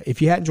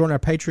if you hadn't joined our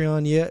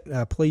Patreon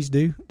yet, please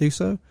do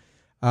so.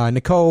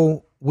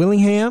 Nicole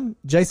Willingham,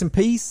 Jason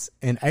Peace,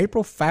 and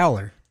April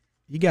Fowler.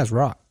 You guys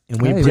rock.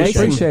 And we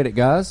appreciate it,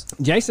 guys.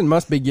 Jason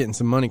must be getting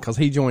some money because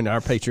he joined our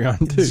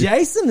Patreon too.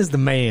 Jason is the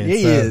man.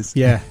 He is.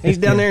 Yeah. He's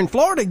down there in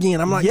Florida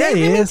again. I'm like, Yeah, hey,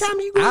 he man, is. anytime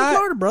you go to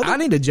Florida, brother. I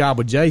need a job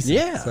with Jason.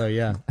 Yeah. So,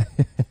 yeah.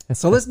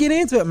 So, let's get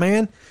into it,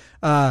 man.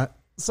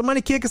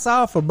 Somebody kick us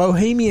off for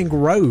Bohemian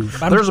Grove.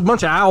 There's a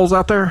bunch of owls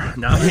out there.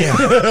 No.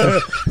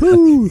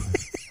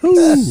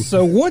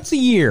 So once a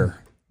year,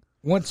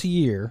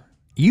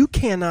 You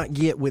cannot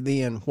get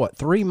within,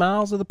 3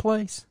 miles of the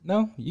place?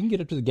 no, you can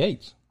get up to the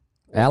gates.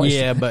 Alex,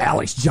 Yeah, but-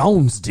 Alex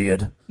Jones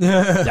did.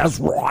 That's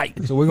right.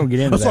 So we're gonna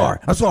get into that.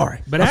 I'm sorry.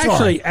 But I'm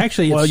actually,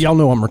 sorry. Well, it's, y'all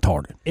know I'm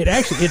retarded.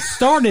 it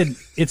started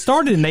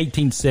in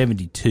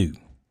 1872.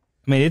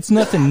 I mean, it's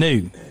nothing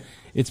new.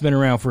 It's been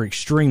around for an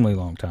extremely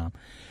long time.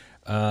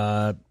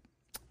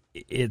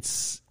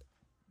 It's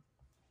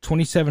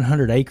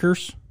 2,700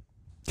 acres.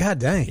 God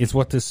dang. It's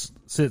what this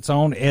sits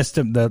on.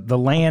 The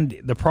land,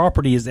 the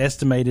property is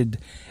estimated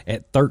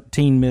at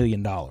 $13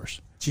 million.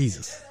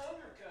 Jesus.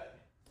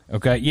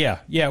 Okay,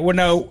 yeah. Well,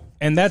 no,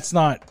 and that's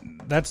not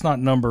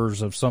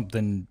numbers of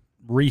something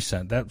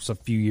recent. That was a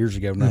few years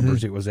ago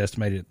numbers. It was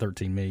estimated at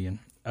 $13 million.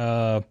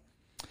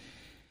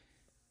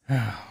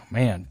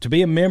 Man, to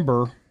be a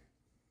member,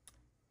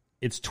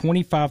 it's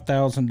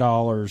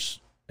 $25,000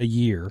 a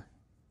year,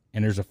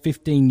 and there's a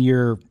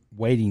 15-year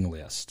waiting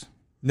list.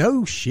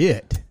 No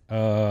shit.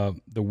 The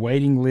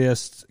waiting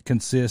list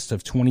consists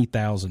of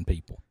 20,000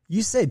 people.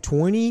 You said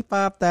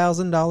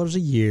 $25,000 a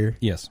year.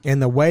 Yes,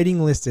 And the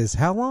waiting list is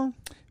how long?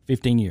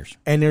 15 years,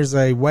 And there's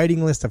a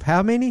waiting list of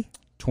how many?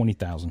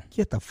 20,000.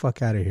 Get the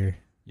fuck out of here.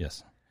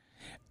 Yes,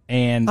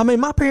 and I mean,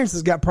 my parents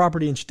has got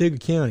property in Chattooga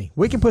County.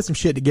 We can put some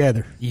shit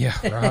together. yeah,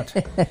 right.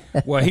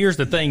 Well, here's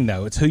the thing,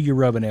 though. It's who you're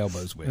rubbing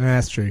elbows with.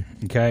 That's true.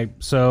 Okay,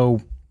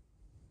 so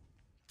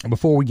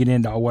before we get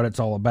into what it's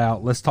all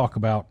about, let's talk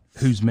about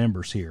who's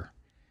members here.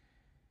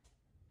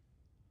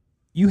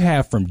 You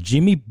have from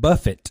Jimmy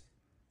Buffett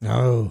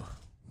Oh.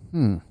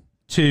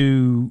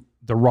 to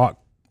the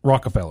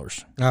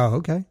Rockefellers. Oh,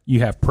 okay. You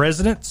have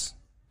presidents.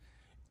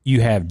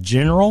 You have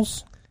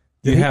generals.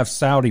 You have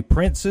Saudi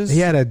princes. He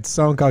had a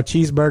song called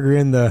Cheeseburger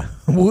in the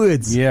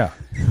Woods. Yeah.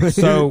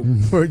 So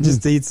Or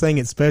just he'd sing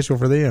it special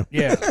for them.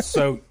 yeah.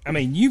 So I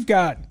mean, you've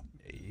got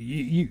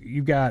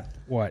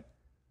what?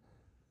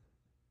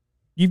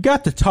 You've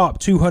got the top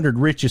 200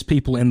 richest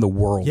people in the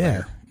world. Yeah.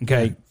 There,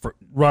 okay.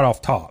 Right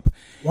off top.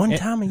 One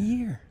time a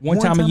year. One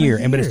time a year.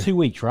 But it's 2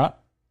 weeks, right?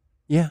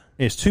 Yeah.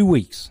 It's 2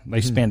 weeks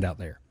they spend out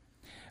there.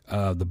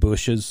 The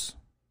Bushes,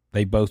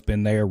 they've both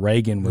been there.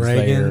 Reagan was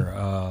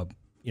there.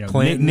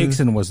 Clinton.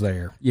 Nixon was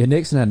there. Yeah,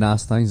 Nixon had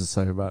nice things to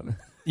say about it.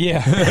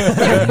 Yeah.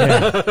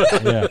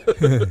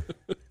 yeah.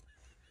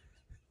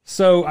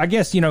 So I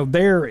guess,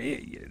 they're,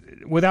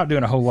 without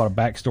doing a whole lot of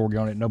backstory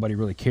on it, nobody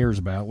really cares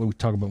about. We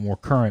talk about more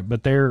current,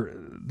 but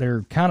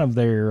they're kind of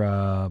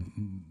their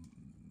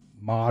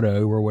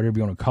motto or whatever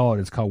you want to call it.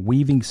 It's called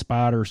 "Weaving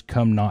Spiders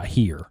Come Not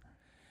Here,"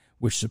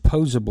 which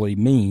supposedly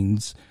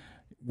means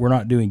we're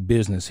not doing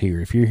business here.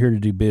 If you're here to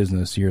do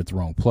business, you're at the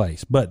wrong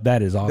place. But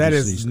that is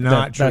obviously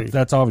not true.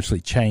 That's obviously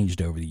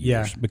changed over the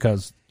years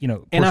because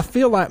And I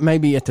feel like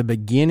maybe at the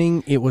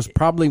beginning it was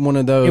probably one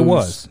of those. it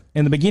was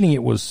in the beginning.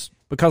 It was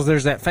because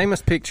there's that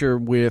famous picture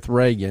with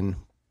Reagan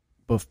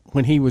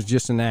when he was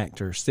just an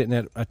actor, sitting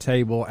at a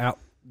table out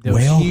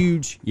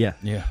those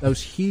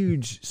those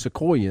huge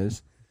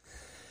sequoias,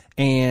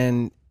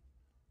 and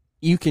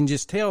you can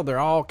just tell they're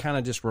all kind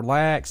of just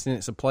relaxed, and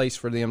it's a place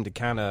for them to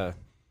kind of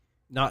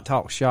not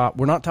talk shop.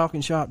 We're not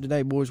talking shop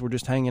today, boys. We're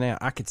just hanging out.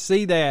 I could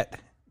see that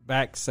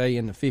back, say,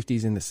 in the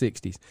 50s and the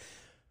 60s.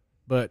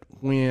 But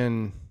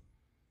when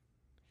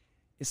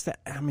it's that,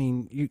 I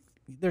mean,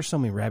 there's so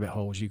many rabbit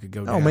holes you could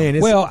go down. Oh, man.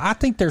 Well, I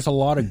think there's a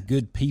lot of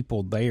good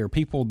people there,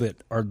 people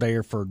that are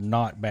there for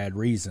not bad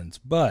reasons.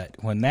 But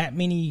when that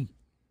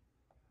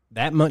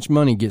much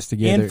money gets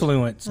together,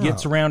 influence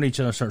gets around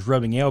each other, starts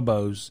rubbing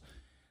elbows,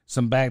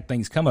 some bad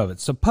things come of it.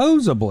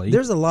 Supposedly,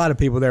 there's a lot of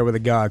people there with a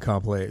God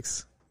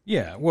complex.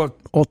 Yeah, well,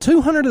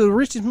 200 of the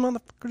richest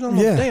motherfuckers on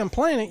the damn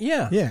planet.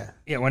 Yeah.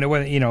 When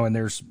and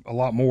there's a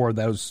lot more of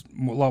those,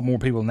 a lot more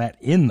people than that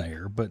in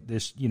there. But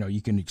this,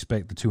 you can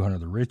expect the 200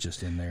 of the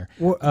richest in there.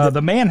 Well,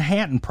 the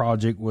Manhattan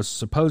Project was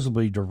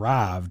supposedly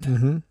derived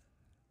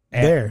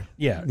there.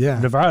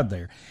 Derived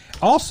there.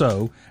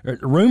 Also,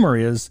 rumor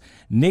is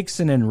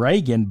Nixon and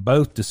Reagan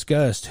both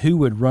discussed who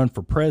would run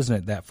for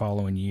president that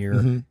following year,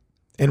 and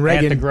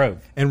Reagan at the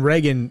Grove. And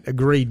Reagan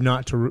agreed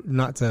not to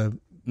run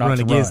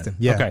against him.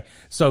 Yeah. Okay.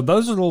 So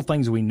those are the little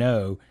things we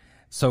know.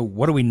 So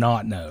what do we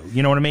not know?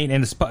 You know what I mean?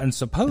 And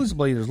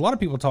supposedly there's a lot of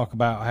people talk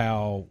about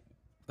how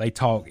they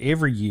talk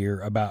every year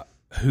about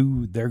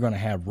who they're going to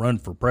have run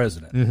for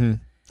president. Mm-hmm.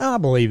 I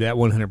believe that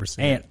 100%.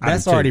 And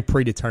that's already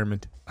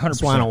predetermined. 100%.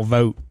 That's why I don't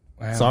vote.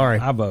 Well, sorry.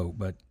 I vote,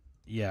 but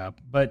it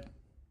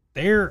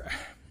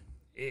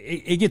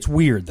gets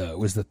weird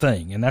though, is the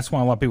thing. And that's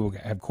why a lot of people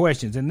have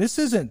questions. And this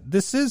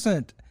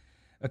isn't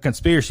a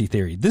conspiracy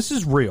theory. This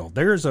is real.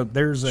 There's a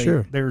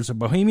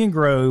Bohemian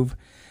Grove.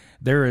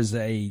 There is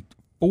a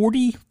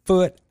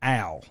 40-foot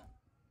owl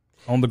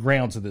on the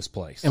grounds of this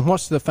place. And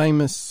what's the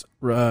famous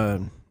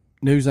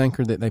news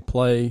anchor that they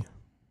play?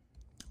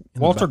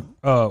 Walter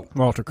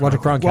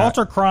Cronkite.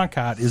 Walter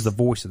Cronkite is the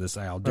voice of this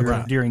owl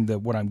during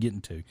what I'm getting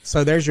to.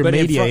 So there's your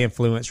media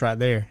influence right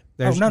there.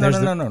 No.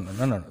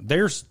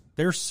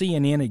 There's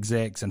CNN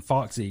execs and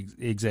Fox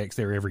execs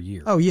there every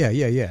year. Oh, yeah.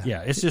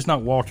 Yeah, it's just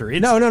not Walter.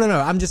 It's no.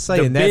 I'm just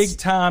saying the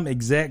big-time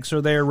execs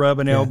are there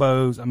rubbing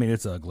elbows. I mean,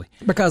 it's ugly.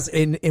 Because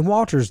in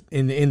Walter's,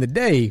 in the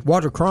day,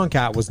 Walter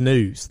Cronkite was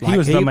news. He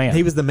was the man.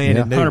 He was the man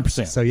in news.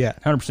 100%. So, yeah.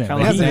 100%.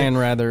 Kind of man,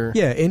 rather.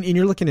 Yeah, and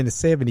you're looking in the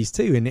 70s,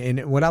 too.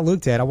 And what I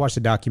looked at, I watched a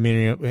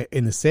documentary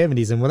in the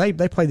 70s, and what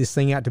they played this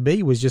thing out to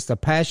be was just a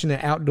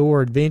passionate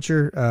outdoor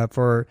adventure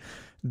for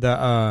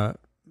the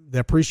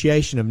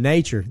appreciation of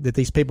nature, that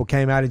these people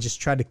came out and just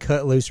tried to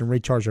cut loose and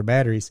recharge their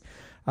batteries.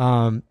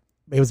 It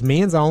was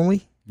men's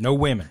only. No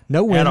women.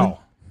 At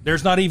all.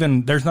 There's not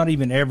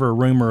even ever a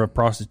rumor of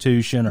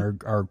prostitution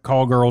or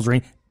call girls or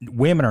anything.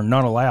 Women are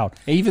not allowed.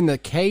 Even the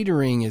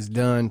catering is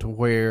done to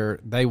where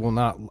they will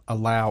not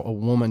allow a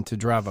woman to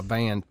drive a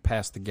van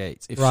past the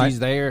gates. If she's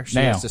there, she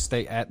has to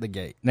stay at the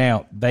gate.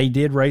 Now, they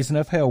did raise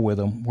enough hell with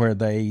them where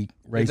they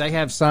raised... Did they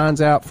have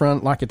signs out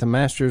front like at the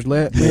Masters,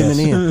 let women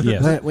in?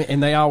 Yes.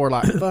 And they all were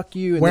like, fuck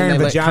you. And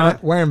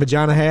wearing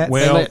vagina hats.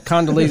 They let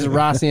Condoleezza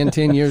Rice in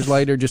 10 years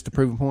later just to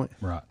prove a point.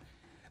 Right.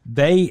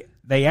 They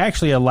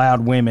actually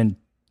allowed women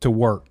to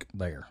work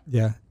there.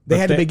 Yeah. They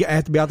had to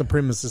be out the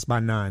premises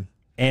by 9.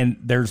 And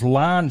there's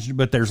lines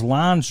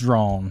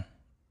drawn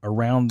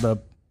around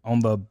on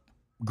the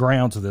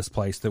grounds of this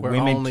place that where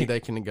they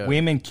can go.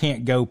 Women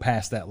can't go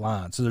past that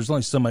line. So there's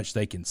only so much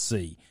they can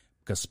see,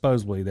 because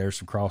supposedly there's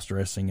some cross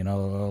dressing and a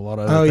lot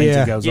of other things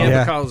that goes on.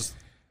 Yeah, because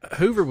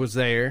Hoover was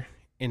there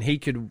and he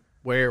could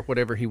wear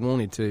whatever he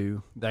wanted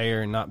to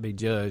there and not be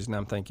judged. And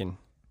I'm thinking,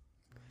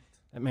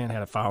 that man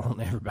had a file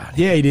on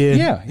everybody. Yeah, he did.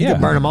 Yeah, he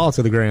could burn them all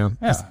to the ground.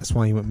 Yeah. That's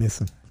why he went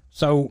missing.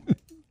 So.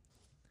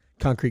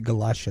 Concrete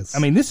galoshes. I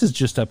mean, this is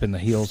just up in the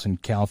hills in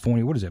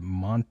California. What is it,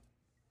 Monte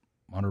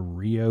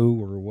Rio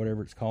or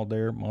whatever it's called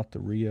there, Monte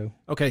Rio?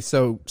 Okay,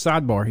 so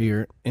sidebar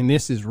here, and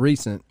this is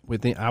recent.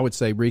 I would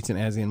say recent,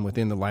 as in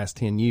within the last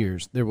 10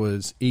 years. There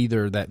was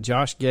either that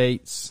Josh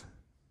Gates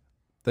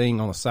thing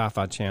on the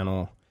Sci-Fi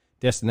Channel,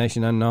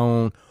 Destination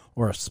Unknown,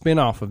 or a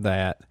spinoff of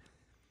that,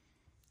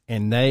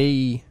 and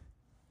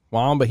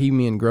while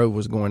Bohemian Grove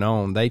was going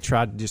on, they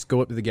tried to just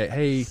go up to the gate.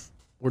 Hey,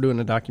 we're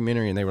doing a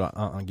documentary, and they were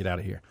like, get out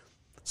of here.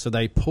 So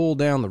they pulled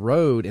down the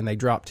road, and they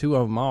dropped 2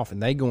 of them off,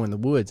 and they go in the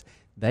woods.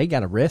 They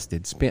got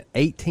arrested, spent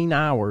 18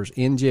 hours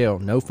in jail,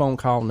 no phone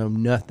call, no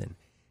nothing,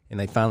 and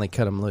they finally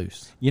cut them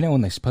loose. You know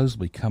when they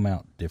supposedly come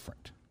out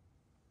different?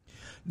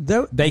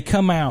 They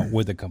come out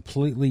with a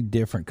completely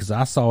different, because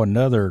I saw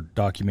another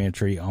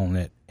documentary on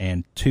it,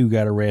 and 2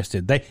 got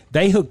arrested.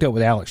 They hooked up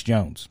with Alex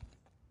Jones,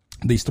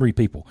 these 3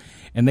 people,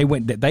 and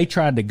they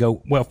tried to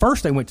go, well,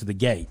 first they went to the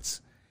gates,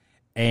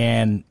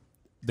 and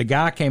the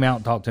guy came out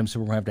and talked to him, so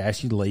we're going to have to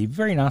ask you to leave.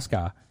 Very nice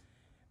guy.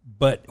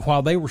 But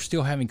while they were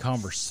still having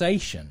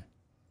conversation,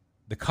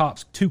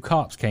 2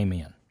 cops came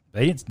in.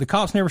 The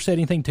cops never said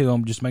anything to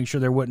them, just make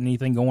sure there wasn't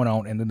anything going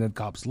on, and then the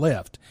cops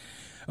left.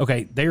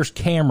 Okay, there's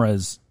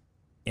cameras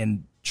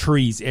and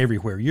trees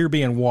everywhere. You're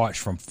being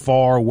watched from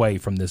far away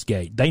from this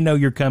gate. They know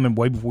you're coming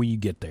way before you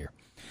get there.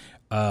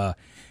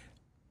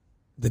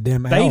 The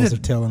damn owls are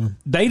telling them.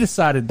 They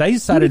decided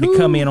to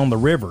come in on the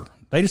river.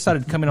 They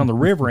decided to come in on the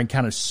river and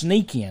kind of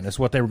sneak in. Is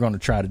what they were going to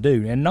try to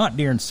do, and not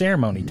during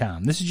ceremony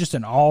time. This is just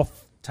an off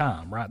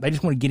time, right? They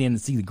just want to get in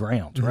and see the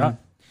grounds, right?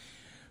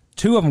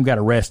 2 of them got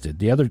arrested.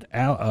 The other,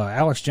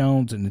 Alex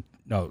Jones and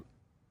there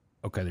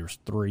was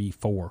 3,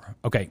 4.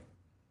 Okay,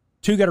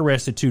 2 got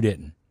arrested, 2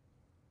 didn't.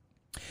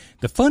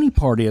 The funny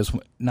part is,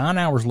 9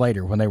 hours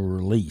later, when they were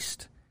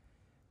released,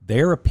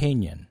 their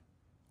opinion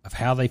of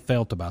how they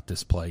felt about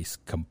this place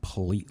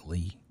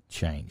completely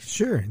changed.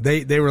 Sure.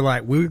 They were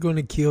like, we're going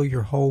to kill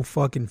your whole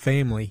fucking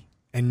family,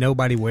 and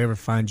nobody will ever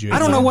find you again. I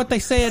don't know what they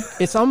said.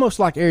 It's almost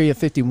like Area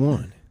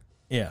 51.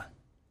 Yeah.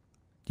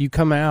 You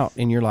come out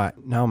and you're like,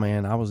 no,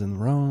 man, I was in the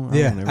wrong.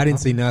 I didn't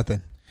see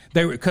nothing.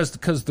 They were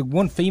because the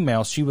one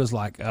female, she was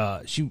like,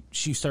 she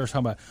started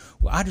talking about,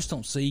 well, I just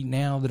don't see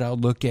now that I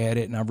look at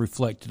it and I've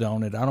reflected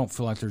on it. I don't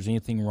feel like there's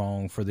anything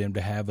wrong for them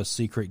to have a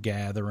secret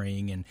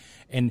gathering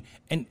and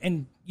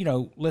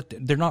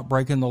they're not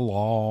breaking the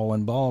law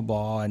and blah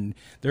blah. And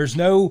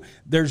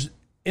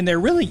and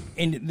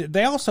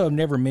they also have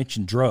never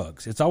mentioned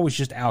drugs. It's always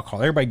just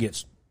alcohol. Everybody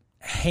gets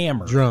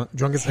hammered, drunk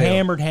as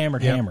hell.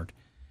 hammered.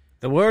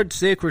 The word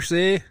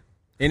secrecy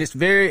in its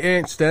very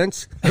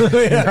instance.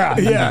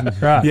 Right.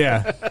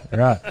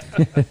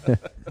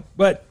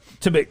 But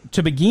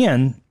to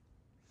begin,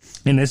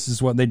 and this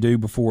is what they do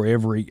before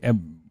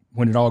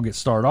when it all gets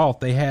started off,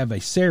 they have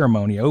a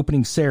ceremony,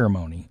 opening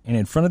ceremony, and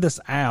in front of this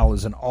owl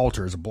is an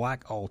altar, is a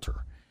black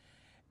altar,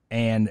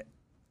 and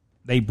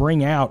they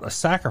bring out a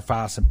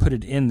sacrifice and put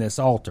it in this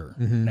altar.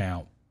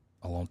 Now,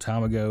 a long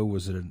time ago,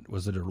 was it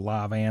a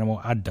live animal?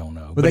 I don't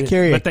know. But they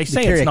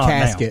say it's a not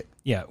casket. Now.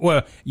 Yeah.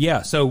 Well,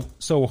 yeah. So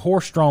a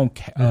horse-drawn,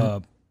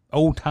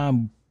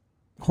 old-time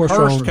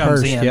hearse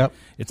comes in. Yep.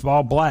 It's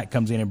all black.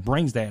 Comes in and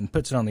brings that and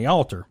puts it on the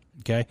altar.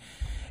 Okay.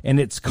 And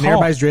it's called. And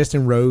everybody's dressed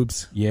in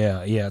robes.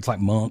 Yeah. It's like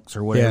monks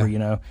or whatever.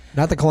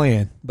 Not the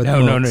Klan, but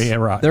no. Yeah.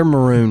 Right. They're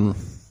maroon.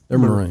 They're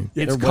maroon.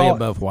 It's They're way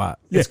above white.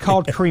 It's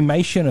called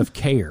cremation of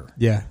care.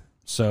 Yeah.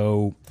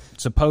 So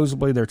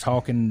supposedly they're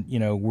talking,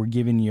 you're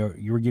giving you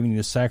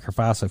the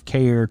sacrifice of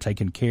care,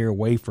 taking care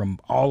away from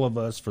all of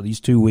us for these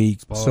 2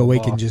 weeks. Blah, so blah, we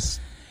blah. can just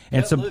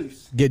and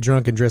get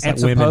drunk and dress like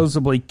women. And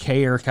supposedly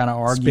care kind of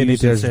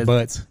argues and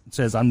butts.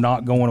 Says, I'm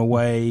not going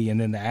away. And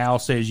then the owl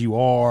says you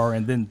are.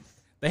 And then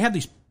they have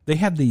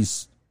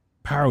these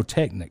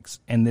pyrotechnics,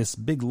 and this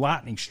big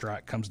lightning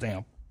strike comes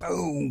down.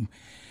 Boom.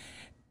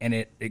 And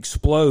it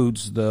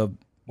explodes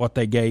what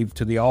they gave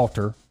to the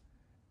altar.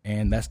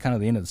 And that's kind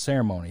of the end of the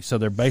ceremony. So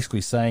they're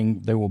basically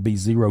saying there will be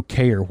zero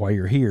care while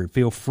you're here.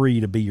 Feel free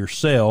to be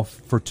yourself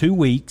for 2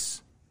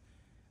 weeks,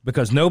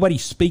 because nobody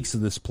speaks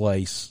of this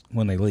place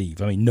when they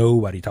leave. I mean,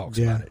 nobody talks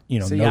about it. See,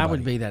 nobody. I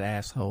would be that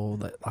asshole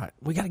that, like,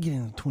 we got to get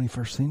in the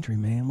 21st century,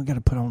 man. We got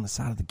to put on the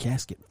side of the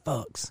casket,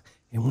 fucks.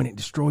 And when it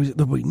destroys it,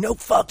 there'll be no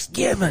fucks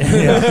given.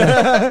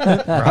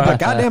 Right. I'm like,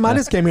 goddamn, I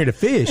just came here to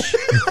fish.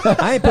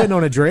 I ain't putting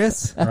on a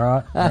dress.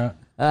 Right.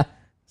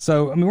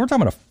 So, I mean, we're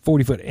talking about a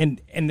 40-foot. And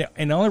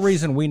the only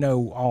reason we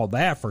know all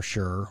that for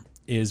sure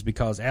is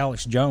because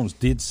Alex Jones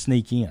did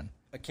sneak in.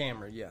 A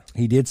camera, yeah.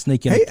 He did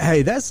sneak in.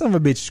 Hey, that son of a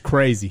bitch is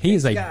crazy. He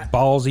is a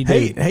ballsy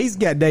dude. He's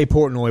got Dave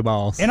Portnoy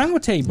balls. And I'm going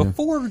to tell you,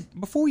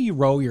 before you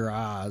roll your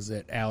eyes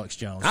at Alex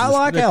Jones. I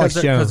like Alex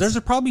Jones. Because there's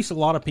probably a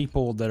lot of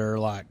people that are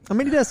like, I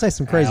mean, he does say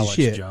some crazy Alex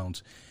shit.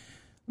 Jones.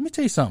 Let me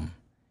tell you something.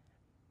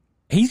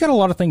 He's got a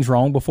lot of things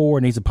wrong before,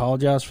 and he's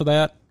apologized for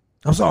that.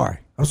 I'm sorry.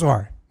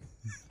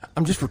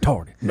 I'm just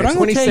retarded. But I'm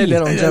going to tell you.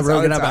 That on Joe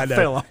Rogan, I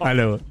fell off. I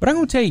know it. But I'm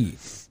going to tell you,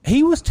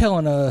 he was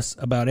telling us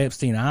about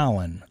Epstein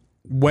Island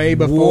way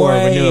before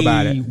we knew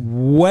about it.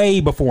 Way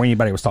before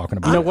anybody was talking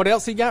about it. You know what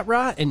else he got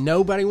right, and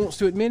nobody wants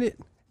to admit it?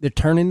 They're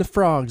turning the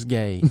frogs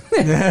gay.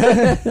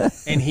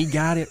 And he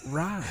got it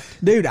right.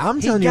 Dude, I'm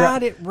telling you. He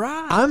got it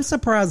right. I'm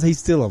surprised he's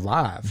still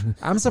alive.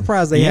 I'm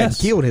surprised they hadn't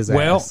killed his ass.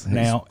 Well,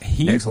 now,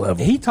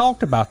 he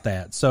talked about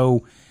that.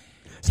 So,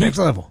 next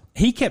level.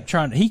 He kept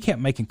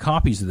making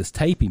copies of this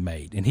tape he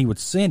made, and he would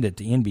send it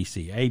to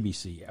NBC,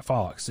 ABC,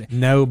 Fox.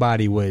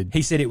 Nobody would.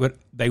 He said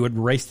they would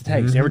erase the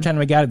tapes. Every time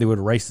they got it, they would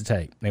erase the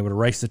tape. They would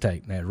erase the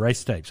tape. They would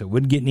erase the tape. So it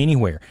wouldn't get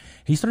anywhere.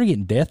 He started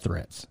getting death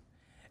threats.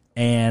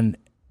 And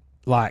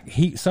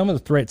some of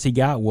the threats he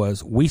got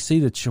was, we see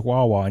the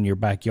chihuahua in your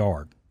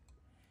backyard.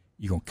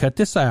 You're going to cut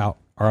this out,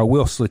 or I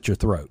will slit your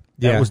throat.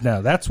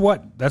 That's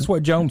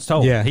what Jones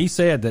told him. He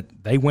said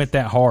that they went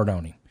that hard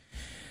on him.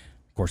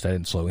 Of course, that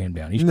didn't slow him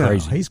down. He's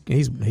crazy.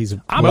 He's.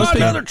 I'm not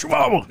another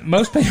chihuahua.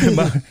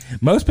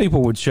 Most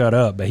people would shut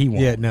up, but he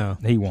won't. Yeah, no,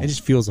 he won't. It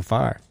just fuels the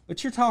fire.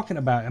 But you're talking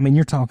about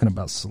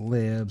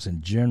celebs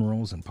and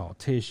generals and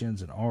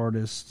politicians and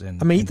artists and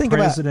you think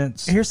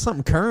presidents. Here's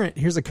something current.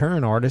 Here's a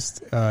current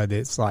artist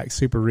that's like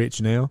super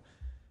rich now,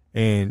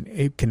 and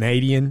a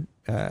Canadian.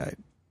 I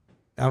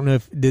don't know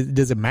if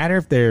does it matter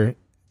if they're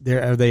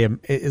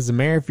is it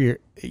matter if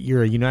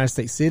you're a United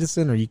States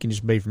citizen, or you can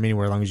just be from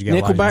anywhere as long as you got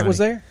a lot of money. Nickelback was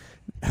there.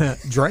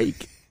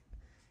 Drake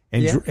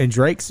and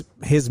Drake's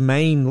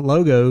main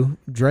logo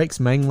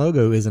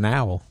is an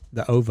owl,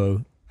 the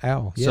ovo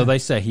owl. So they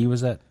say he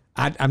was at.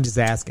 I'm just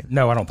asking.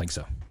 No, I don't think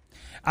so.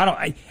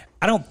 I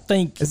don't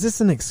think Is this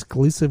an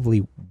exclusively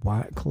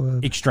white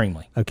club?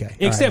 extremely. Okay.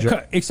 Except All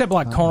right, except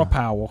like Colonel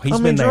Powell. He's I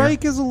mean, been there.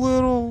 Drake is a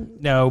little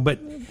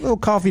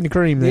coffee and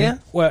cream there. Yeah.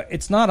 Well,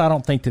 it's not. I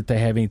don't think that they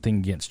have anything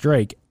against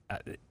Drake.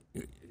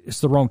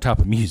 It's the wrong type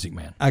of music,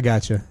 man. I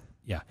gotcha.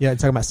 Yeah. Yeah,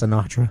 talking about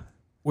Sinatra.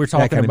 We're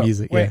talking kind of about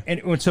music, yeah.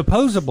 and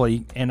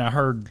supposedly, and I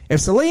heard If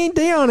Celine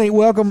Dion ain't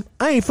welcome,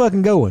 I ain't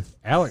fucking going.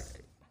 Alex.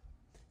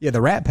 Yeah, the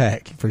Rat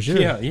Pack for sure.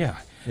 Yeah.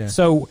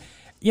 So,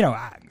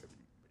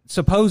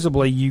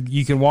 supposedly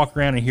you can walk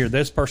around and hear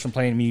this person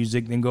playing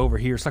music, then go over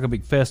here. It's like a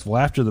big festival.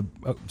 After the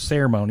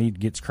ceremony, it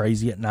gets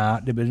crazy at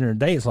night. But during the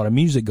day, it's a lot of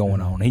music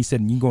going on. He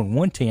said you can go in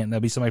one tent, and there'll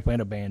be somebody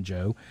playing a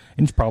banjo,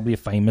 and it's probably a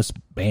famous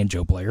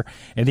banjo player.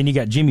 And then you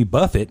got Jimmy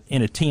Buffett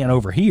in a tent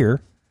over here,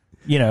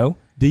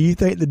 Do you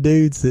think the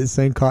dudes that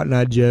sang Cotton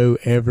Eye Joe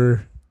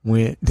ever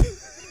went to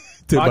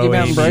Foggy Mountain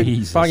Bohemian? Break.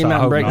 Jesus, Foggy I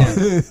Mountain hope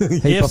Breakdown.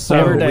 not. He If so,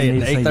 Every we day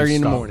need at to 8:30 in the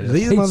stop morning. this.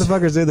 These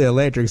motherfuckers do the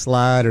electric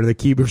slide or the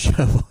Cuba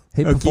shovel.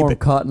 He Oh, keep performed it.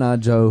 Cotton Eye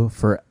Joe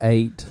for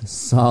 8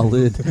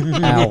 solid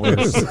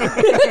hours.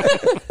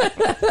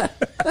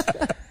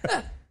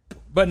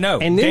 But no,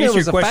 And to then there answer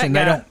was your a question,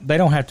 fat guy- they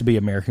don't have to be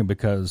American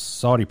because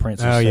Saudi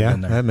princes Oh sit yeah,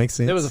 in there. that makes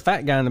sense. There was a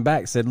fat guy in the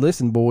back said,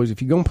 "Listen, boys,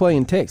 if you're gonna play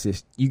in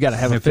Texas, you got to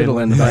have a fiddle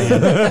in the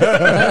band."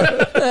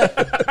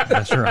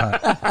 That's right.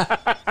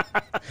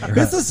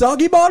 It's the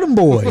Soggy Bottom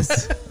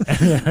Boys.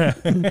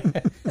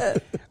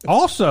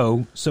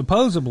 Also,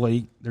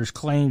 supposedly, there's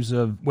claims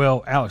of,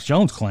 Alex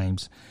Jones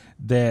claims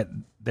that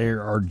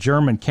there are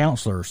German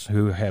counselors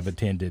who have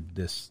attended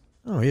this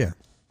Oh yeah.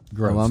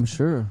 grove. Well, I'm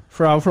sure.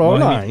 Frau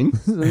Fräulein,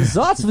 That's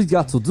what we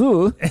got to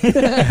do.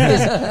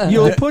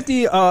 you'll put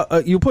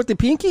the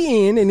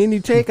pinky in, and then you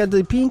take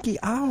the pinky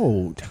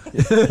out.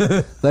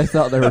 They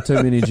thought there were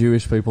too many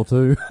Jewish people,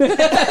 too.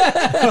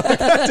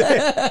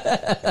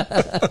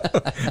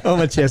 Oh,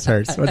 my chest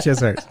hurts. My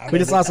chest hurts. We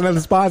just lost another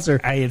sponsor.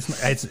 Hey,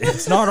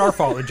 it's not our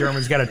fault the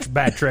Germans got a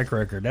bad track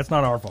record. That's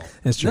not our fault.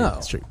 That's true. No.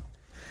 That's true.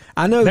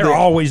 I know They're that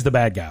always the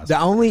bad guys. the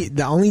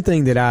only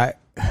thing that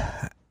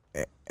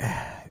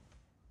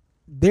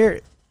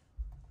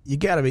you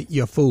gotta be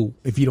a fool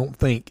if you don't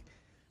think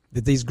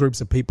that these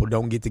groups of people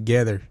don't get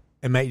together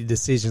and make the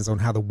decisions on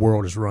how the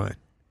world is run.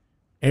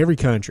 Every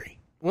country.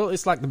 Well,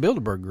 it's like the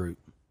Bilderberg Group.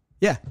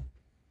 Yeah.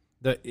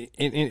 And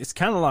it's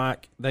kind of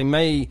like they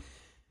may.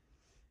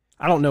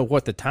 I don't know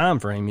what the time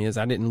frame is.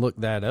 I didn't look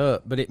that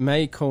up, but it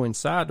may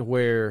coincide to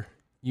where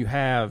you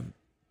have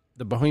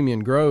the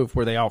Bohemian Grove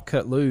where they all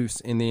cut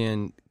loose, and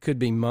then could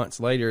be months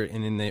later,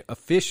 and then they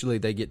officially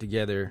get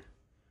together,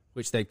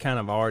 which they kind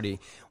of already.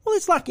 Well,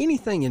 it's like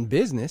anything in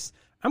business.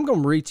 I'm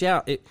going to reach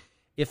out.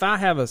 If I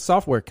have a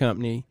software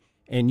company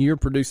and you're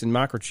producing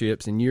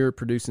microchips and you're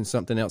producing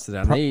something else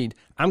that I need,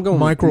 I'm going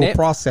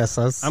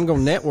Microprocessors. I'm going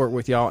to network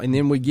with y'all, and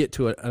then we get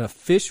to an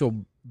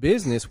official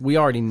business. We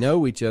already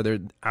know each other.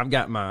 I've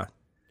got my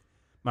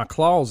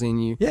claws in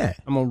you. Yeah.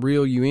 I'm going to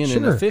reel you in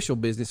an Sure. official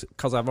business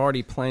because I've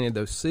already planted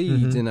those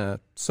seeds in a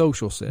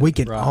social setting. We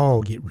can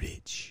all get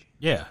rich.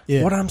 Yeah.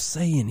 Yeah. What I'm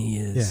saying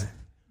is, Yeah.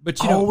 But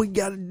all we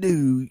got to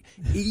do,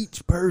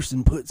 each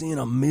person puts in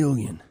 $1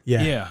 million.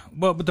 Yeah. yeah.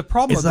 Well, but the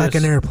problem It's with like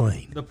this, an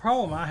airplane. the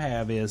problem I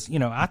have is,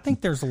 I think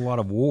there's a lot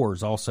of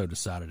wars also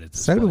decided at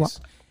this So do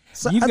place. I.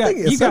 So You've I got, think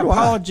you've so got do I.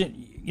 college,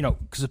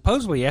 because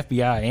supposedly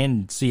FBI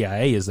and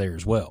CIA is there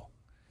as well.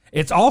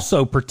 It's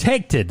also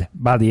protected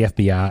by the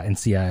FBI and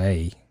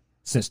CIA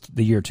since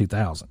the year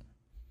 2000.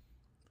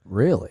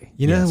 Really?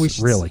 You know Yes, who we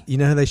should, really. You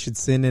know who they should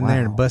send in there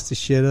and Wow. bust his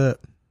shit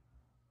up?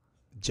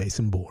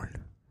 Jason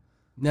Bourne.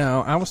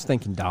 No, I was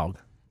thinking dog.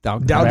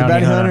 Dog the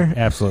Bounty Hunter?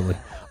 Absolutely.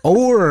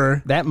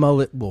 Or That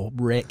mullet will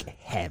wreak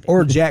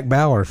havoc. Jack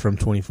Bauer from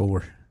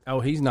 24.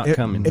 Oh, he's not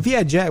coming. If you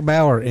had Jack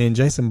Bauer and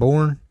Jason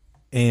Bourne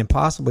and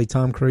possibly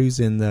Tom Cruise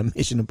in the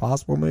Mission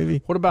Impossible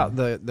movie. What about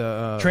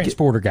the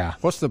Transporter guy.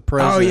 what's the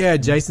president? Oh yeah,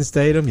 Jason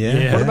Statham. Yeah.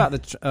 Yeah. What about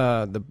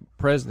the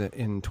president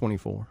in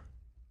 24?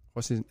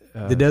 What's his?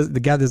 the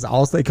guy that does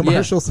Allstate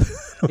commercials?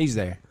 He's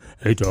there.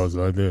 He talks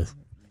like this.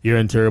 You're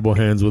in terrible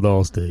hands with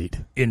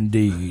Allstate.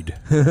 Indeed.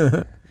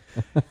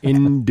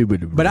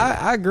 Indubitably. But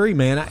I agree,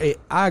 man.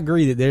 I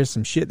agree that there's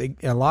some shit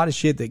a lot of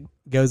shit that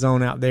goes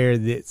on out there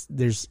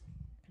that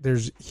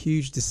there's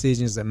huge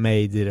decisions that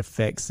made that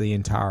affects the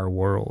entire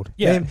world.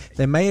 Yeah.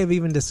 They may have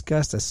even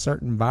discussed a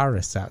certain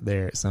virus out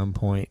there at some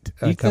point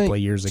a couple of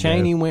years ago.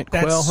 Cheney went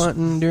quail That's-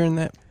 hunting during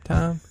that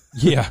time.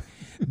 Yeah.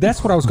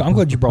 That's what I'm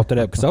glad you brought that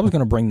up because I was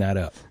going to bring that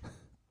up.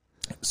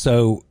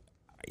 So,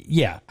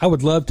 yeah, I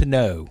would love to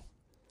know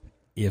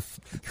if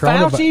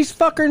Fauci's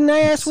fucking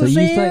ass So was you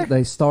there. think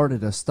they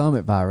started a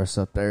stomach virus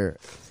up there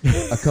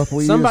a couple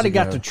of years Somebody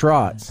ago? got the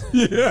trots.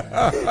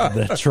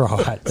 the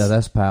trot. No,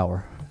 that's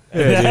power.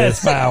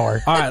 That's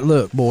power. All right,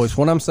 look, boys.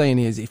 What I'm saying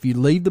is, if you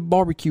leave the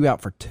barbecue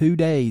out for 2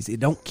 days, it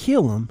don't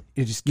kill them.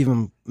 It just give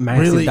them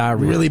massive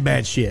diarrhea. really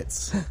bad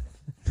shits.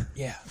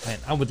 Yeah, man,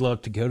 I would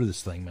love to go to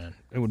this thing, man.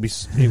 It would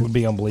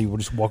be unbelievable.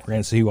 Just walk around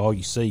and see who all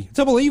you see. It's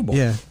unbelievable.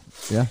 Yeah.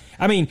 Yeah.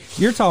 I mean,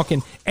 you're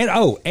talking,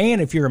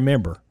 and if you're a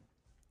member,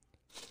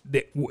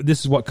 this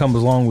is what comes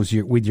along with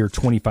your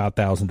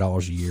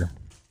 $25,000 a year.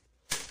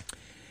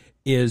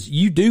 is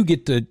you do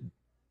get to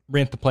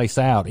rent the place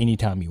out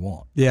anytime you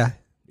want. Yeah.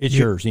 It's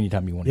yours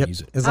anytime you want to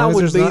use it. As I long as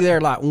would there's be not- there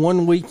like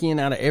one weekend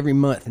out of every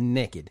month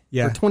naked.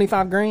 Yeah. For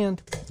 $25,000.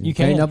 You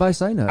Can't can. nobody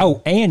say no.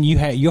 Oh, and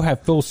you'll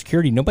have full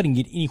security. Nobody can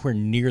get anywhere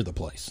near the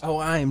place. Oh,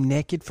 I am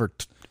naked for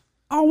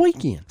all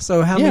weekend.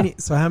 So how Yeah. many?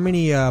 So how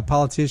many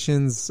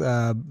politicians,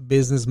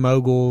 business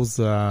moguls,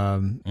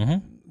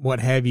 what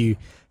have you,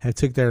 have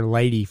took their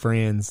lady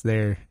friends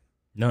there?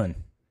 None.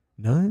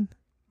 None.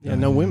 Yeah,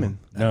 no women.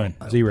 None.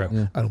 Zero.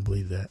 Yeah. I don't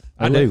believe that.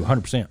 I do.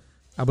 100%.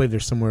 I believe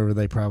there's somewhere where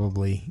they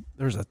probably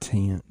There's a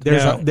tent.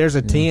 there's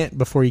a tent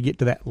before you get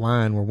to that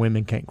line where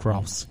women can't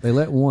cross. They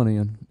let one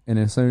in, and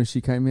as soon as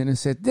she came in and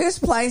said, "This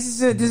place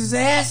is a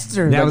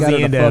disaster," That they was got the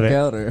her end the of fuck it.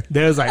 out of there.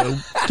 There's like,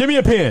 give me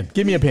a pen,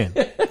 give me a pen.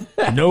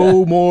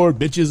 No more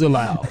bitches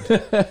allowed.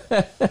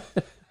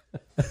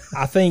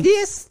 I think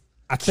This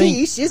I think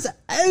quiche is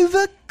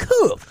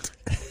overcooked.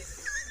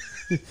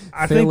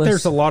 I think Phyllis.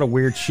 there's a lot of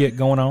weird shit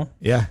going on,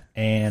 Yeah,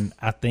 and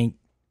I think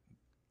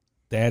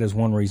that is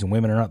one reason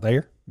women are not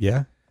there.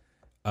 yeah.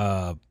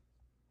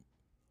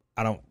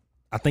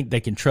 I think they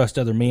can trust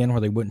other men where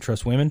they wouldn't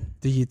trust women.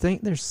 Do you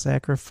think they're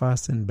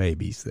sacrificing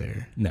babies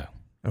there? No,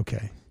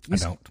 Okay, I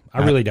don't.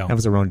 I really don't. That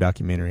was a wrong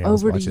documentary. I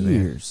was Over the watching there.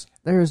 years,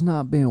 there has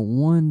not been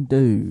one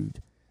dude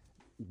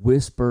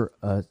whisper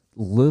a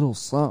little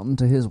something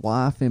to his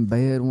wife in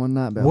bed one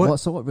night about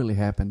What- what really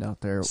happened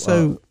out there.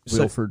 So-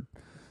 Wilford.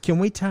 Can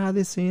we tie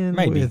this in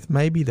Maybe. with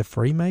the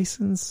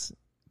Freemasons?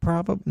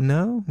 Probably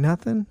no,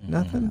 nothing.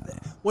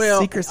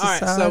 Well, Secret all right.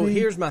 So society?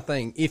 here's my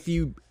thing: if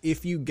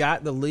you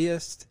got the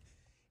list,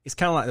 it's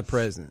kind of like the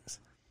presidents.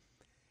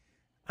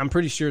 I'm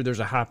pretty sure there's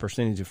a high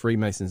percentage of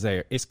Freemasons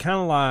there. It's kind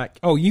of like,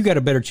 Oh, you got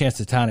a better chance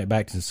of tying it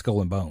back to the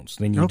skull and bones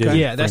than you do. Okay.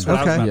 yeah, that's what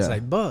I was Okay. about Yeah. to say.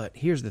 But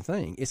here's the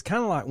thing: it's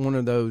kind of like one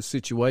of those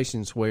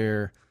situations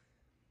where,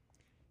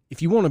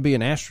 if you want to be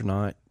an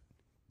astronaut,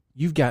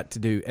 you've got to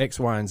do X,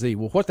 Y, and Z.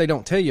 Well, what they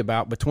don't tell you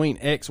about between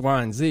X,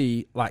 Y, and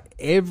Z, like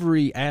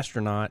every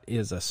astronaut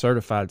is a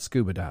certified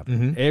scuba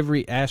diver.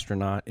 Every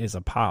astronaut is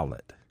a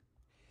pilot.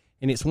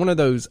 And it's one of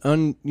those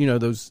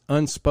those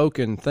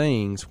unspoken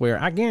things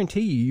where I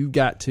guarantee you've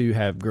got to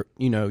have,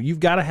 you've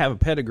got to have a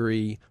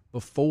pedigree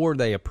before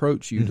they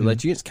approach you to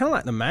let you. It's kind of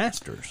like the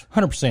Masters.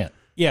 100%.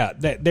 Yeah,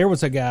 there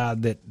was a guy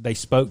that they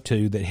spoke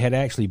to that had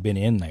actually been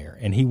in there,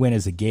 and he went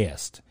as a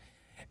guest,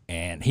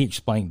 and he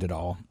explained it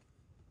all.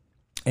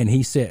 And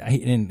he said,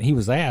 and he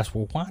was asked,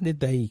 well, why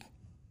did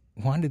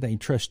they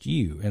trust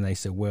you? And they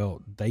said,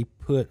 well, they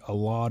put a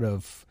lot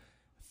of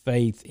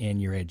faith in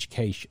your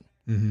education.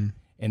 Mm-hmm.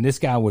 And this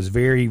guy was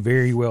very,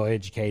 very well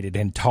educated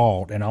and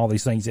taught and all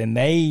these things. And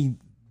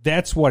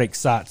that's what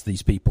excites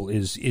these people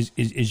is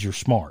your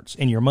smarts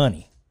and your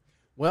money.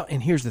 Well,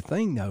 and here's the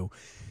thing, though.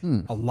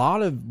 A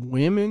lot of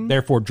women,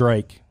 Therefore,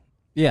 Drake,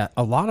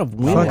 a lot of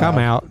women, Fuck, I'm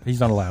out.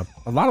 he's not allowed.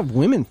 a lot of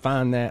women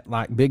find that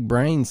like big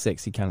brain,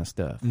 sexy kind of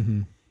stuff.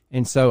 Mm-hmm.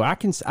 And so I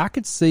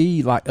could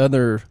see like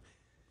other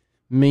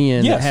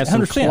men Yes, that have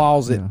some 100%.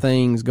 closet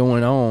things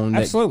going on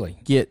that Absolutely.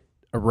 get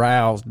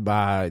aroused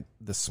by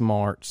the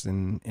smarts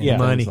and Yeah. things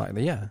Money. like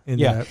that. Yeah. And,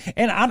 Yeah,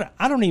 and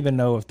I don't even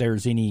know if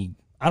there's any.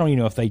 I don't even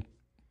know if they.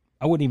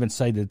 I wouldn't even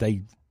say that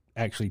they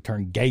actually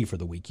turn gay for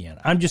the weekend.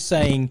 I'm just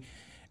saying,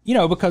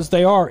 because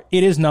they are.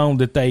 It is known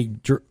that they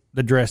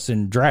dress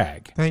in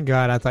drag. thank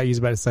God. I thought you was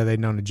about to say they'd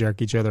known to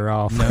jerk each other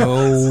off.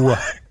 No,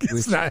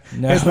 it's not.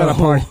 no. It's not a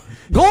part.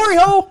 Glory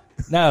hole.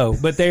 no,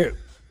 but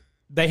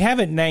they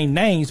haven't named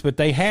names, but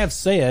they have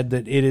said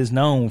that it is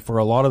known for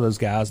a lot of those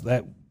guys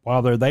that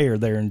while they're there,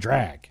 they're in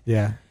drag.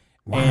 Yeah.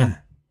 And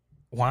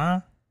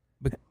why?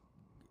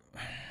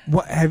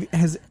 What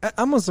has?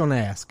 I'm just gonna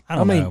ask. I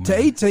don't mean, know, to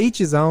man. each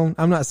his own.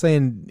 I'm not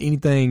saying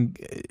anything.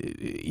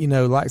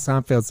 Like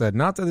Seinfeld said,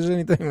 not that there's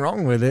anything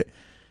wrong with it.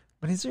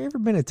 But has there ever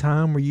been a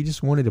time where you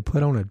just wanted to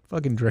put on a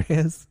fucking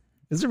dress?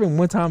 Has there been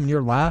one time in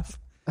your life?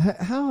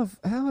 How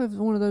have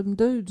one of them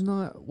dudes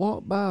not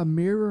walked by a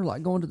mirror,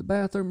 like going to the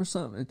bathroom or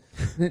something,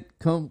 and then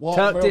come walk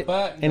Tucked it,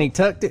 back? and he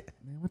tucked it.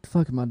 Man, what the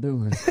fuck am I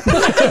doing?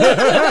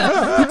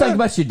 You think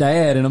about your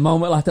dad in a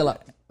moment like that,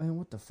 like, man,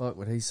 what the fuck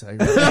would he say?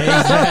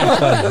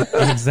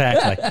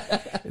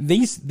 Exactly.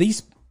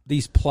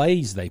 These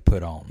plays they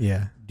put on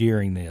Yeah.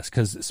 during this,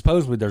 because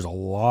supposedly there's a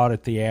lot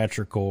of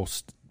theatrical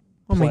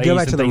I mean, plays go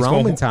back and to the things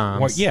Roman going-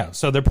 times. Well, yeah,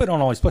 so they're putting on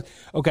all these plays.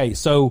 Okay,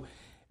 so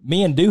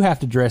men do have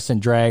to dress in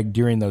drag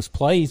during those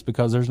plays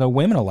because there's no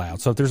women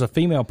allowed. So if there's a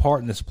female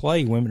part in this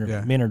play,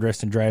 men are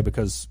dressed in drag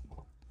because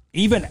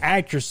even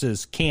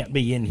actresses can't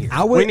be in here.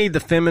 We need the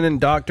feminine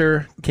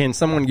doctor. Can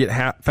someone get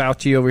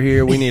Fauci over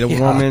here? We need a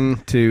woman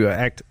to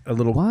act a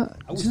little. What?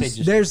 I wish they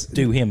just there's-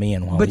 do him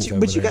in while But he's you, over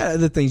but you there. got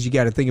other things you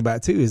got to think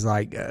about too. Is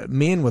like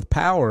men with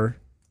power,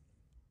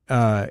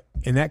 and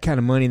that kind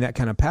of money and that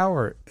kind of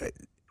power.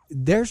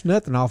 There's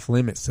nothing off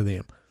limits to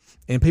them.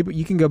 And people,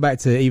 you can go back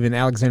to even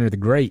Alexander the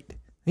Great.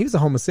 He was a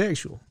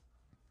homosexual,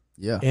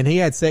 Yeah. and he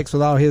had sex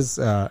with all his.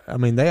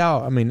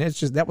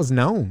 That was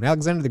known.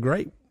 Alexander the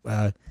Great.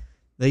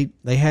 They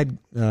had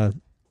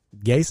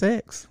gay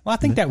sex. Well, I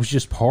think that was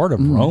just part of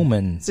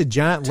Roman It's a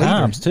giant leader.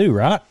 times too,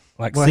 right?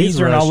 Like Well, he's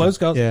Caesar and all Russian. those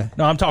guys. Yeah.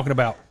 No, I'm talking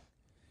about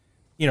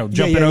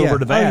jumping over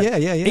to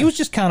that. yeah. He was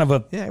just kind of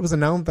a Yeah, it was a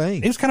known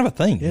thing. it was kind of a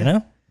thing,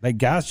 That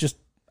guys just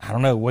I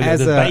don't know what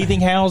As the a-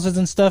 bathing houses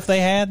and stuff they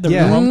had.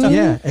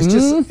 Yeah. It's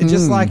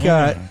just like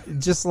Peter.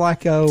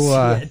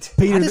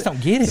 I just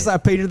don't get it. Just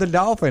like Peter the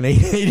Dolphin. He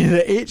needed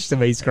an itch to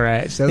be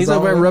scratched. That's He's all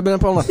over there it- rubbing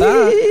up on the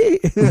thigh.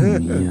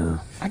 Yeah.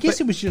 I guess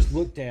it was just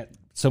looked at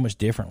so much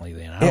differently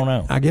then. I don't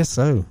know. I guess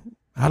so.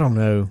 I don't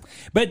know.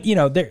 But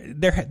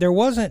there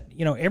wasn't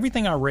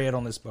everything I read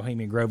on this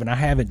Bohemian Grove, and I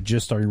haven't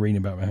just started reading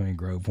about Bohemian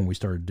Grove when we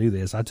started to do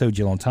this. I told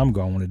you a long time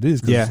ago I want to do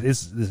this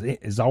because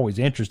it's always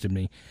interested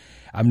me.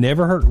 I've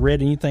never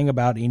read anything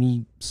about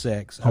any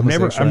sex. I've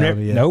never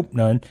nope,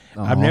 none.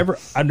 I've never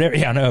I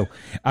know.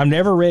 I've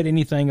never read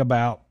anything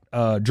about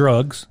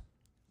drugs,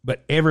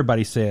 but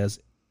everybody says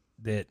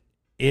that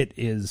it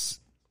is.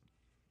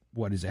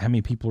 What is it? How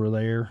many people are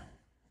there?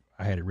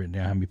 I had it written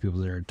down how many people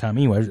were there at a time.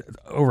 Anyway,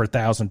 over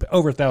 1,000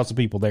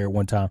 people there at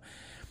one time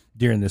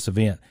during this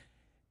event.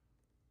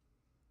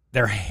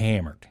 They're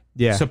hammered.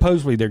 Yeah.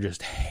 Supposedly they're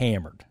just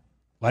hammered.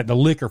 Like the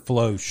liquor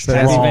flows strong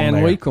Pappy Van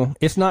there. Winkle.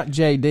 It's not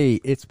JD.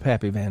 It's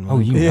Pappy Van Winkle. Oh,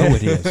 you know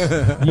it is.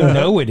 You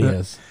know it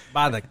is.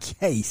 By the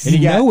case. And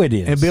you know it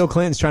is. And Bill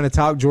Clinton's trying to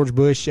talk George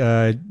Bush.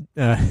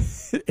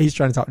 He's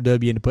trying to talk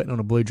W into putting on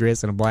a blue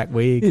dress and a black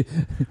wig.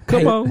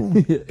 Come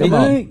on. Come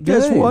on.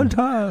 Just one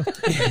time.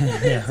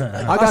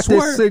 I got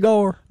this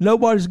cigar.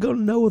 Nobody's going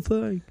to know a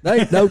thing. There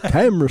ain't no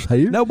cameras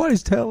here.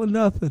 Nobody's telling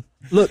nothing.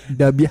 Look,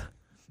 W.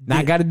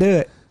 I got to do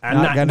it. I'm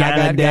not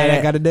gonna do I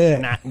it. got to do it.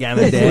 Not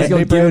gonna do He's it.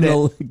 going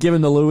to give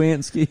him the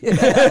Lewinsky.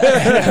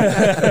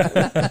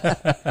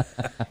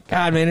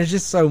 God, man, there's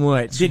just so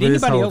much. Did with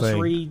this anybody whole else thing.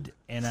 read,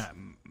 and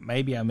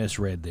maybe I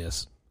misread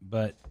this,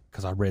 but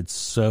because I read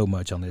so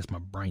much on this, my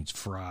brain's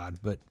fried.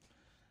 But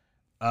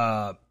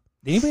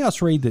did anybody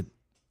else read that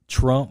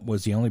Trump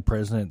was the only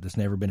president that's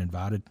never been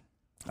invited?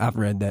 I've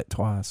read that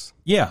twice.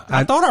 Yeah,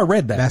 I thought I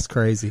read that. That's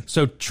crazy.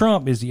 So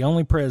Trump is the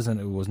only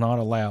president who was not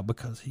allowed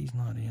because he's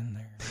not in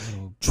there.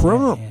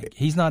 Trump-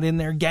 He's not in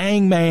there,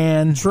 gang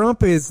man.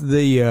 Trump is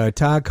the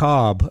Ty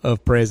Cobb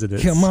of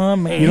presidents. Come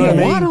on, man. You know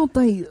what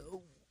I mean?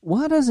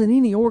 Why doesn't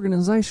any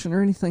organization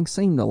or anything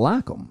seem to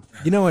like them?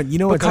 You know what?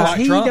 Because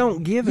He Trump-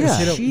 don't give a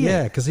shit.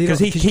 Yeah, because he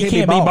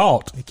can't be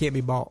bought. He can't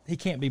be bought. He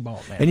can't be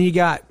bought, man. And you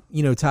got,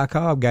 Ty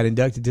Cobb got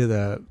inducted to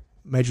the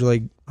Major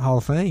League Hall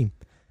of Fame,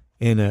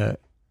 and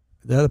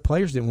the other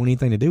players didn't want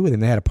anything to do with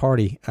him. They had a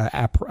party,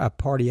 a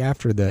party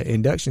after the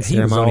induction He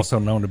was ceremony. also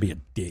known to be a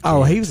dick.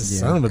 Oh, he was a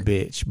son of a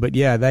bitch. But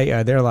yeah,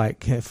 they're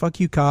like, fuck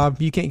you,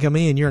 Cobb. You can't come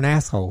in. You're an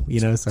asshole.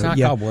 So Ty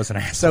yeah. Cobb was an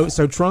asshole.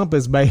 So Trump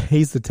is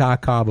he's the Ty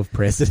Cobb of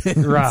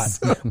presidents. Right.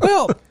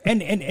 Well,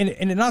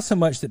 and not so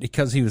much that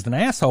because he was an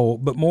asshole,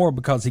 but more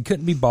because he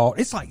couldn't be bought.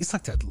 It's like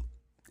that.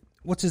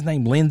 What's his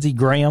name? Lindsey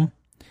Graham.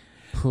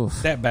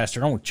 That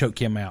bastard. I want to choke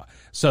him out.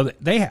 So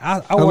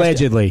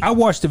Allegedly. I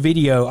watched a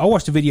video. I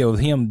watched a video of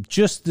him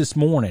just this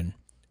morning.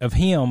 Of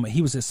him,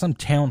 he was at some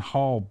town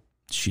hall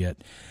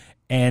shit,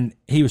 and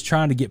he was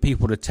trying to get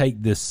people to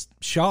take this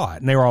shot,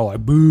 and they were all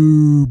like,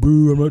 "Boo,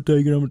 boo! I'm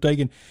not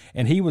taking."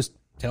 And he was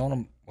telling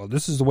them, "Well,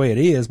 this is the way it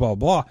is." Blah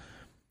blah.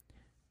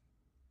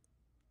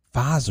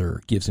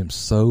 Pfizer gives him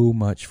so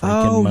much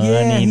freaking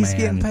money, he's man.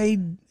 getting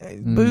paid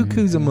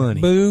bukus of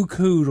money. Boo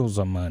koodles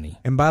of money.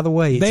 And by the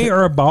way, They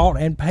are bought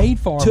and paid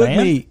for, took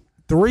man. me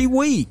 3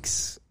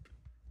 weeks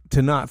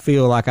to not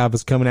feel like I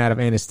was coming out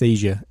of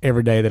anesthesia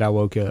every day that I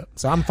woke up.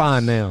 So I'm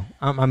fine now.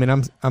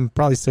 I'm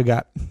probably still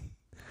got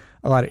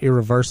a lot of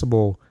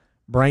irreversible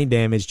brain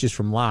damage just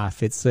from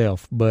life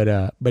itself. But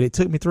it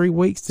took me 3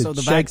 weeks to So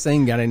the shake.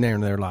 vaccine got in there,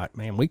 and they're like,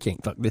 "Man, we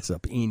can't fuck this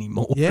up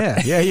anymore." Yeah.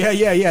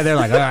 They're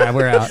like, all right,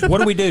 we're out. What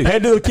do we do?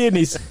 Head to the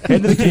kidneys.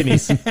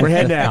 We're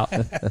heading out.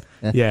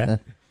 Yeah.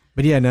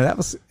 But yeah, no,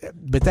 that's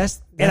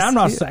And I'm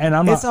not it. saying- and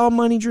I'm not- It's all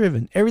money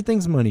driven.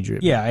 Everything's money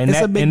driven. Yeah, and it's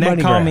a that, big and that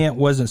money grab. comment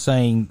wasn't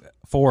saying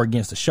for or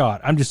against a shot.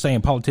 I'm just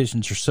saying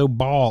politicians are so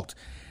bought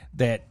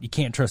that you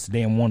can't trust a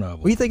damn one of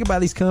them. When you think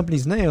about these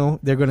companies now,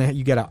 they're gonna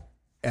you got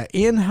a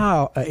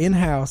in-house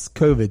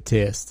COVID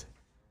test.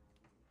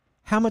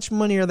 How much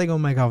money are they gonna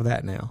make off of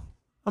that now?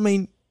 I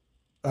mean,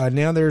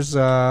 now there's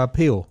a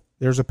pill.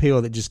 There's a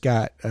pill that just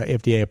got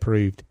FDA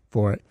approved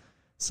for it.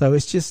 So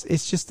it's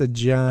just a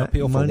giant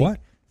Appeal for money. what?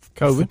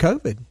 For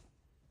COVID.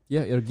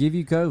 Yeah, it'll give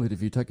you COVID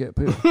if you take that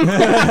pill.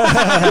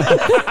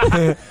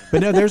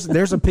 But no,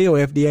 there's a pill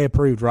FDA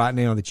approved right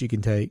now that you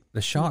can take.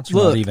 The shots are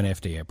Look. not even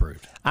FDA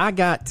approved. I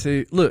got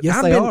to look. Yes,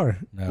 I've they been- are.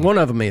 No. One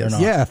of them is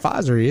Yeah,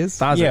 Pfizer is.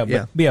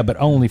 Pfizer. But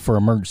only for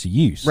emergency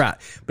use. Right.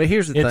 But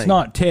here's the It's thing.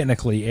 not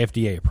technically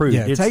FDA approved.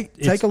 Yeah, It's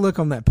take a look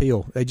on that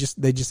pill. They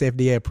just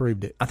FDA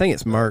approved it. I think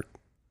it's Merck.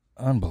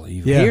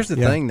 unbelievable. Yeah, Here's the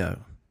yeah. thing, though.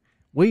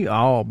 We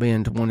all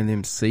been to one of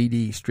them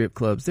seedy strip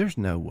clubs. There's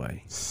no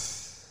way.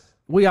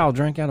 We all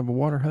drank out of a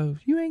water hose.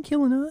 You ain't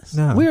killing us.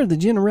 No. We're the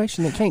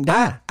generation that can't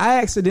die. I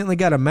accidentally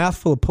got a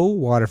mouthful of pool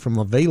water from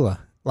La Vila,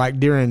 like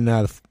during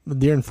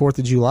 4th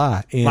of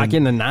July. And Like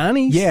in the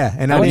 90s? yeah,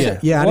 and I What's didn't.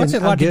 it, Yeah, what's I it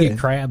didn't. like to I'm get good.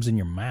 crabs in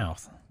your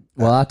mouth?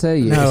 Well, I tell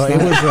you, No, it's it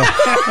not-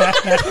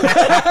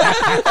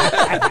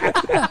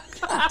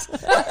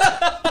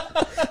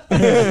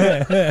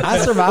 was. I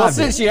survived. Well,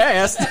 since you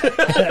asked,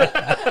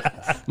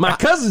 my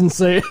cousin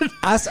said.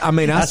 I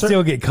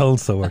still get cold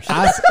sores.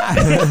 I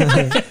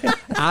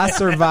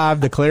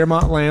survived the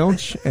Claremont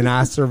Lounge, and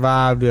I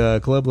survived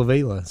Club La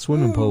Vila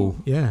swimming pool.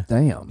 Yeah,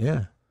 Damn.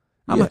 yeah.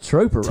 I'm a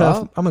trooper,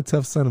 Rob. I'm a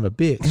tough son of a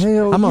bitch.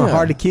 Hell I'm yeah.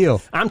 hard to kill.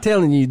 I'm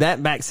telling you, that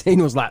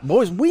vaccine was like,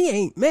 boys, we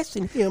ain't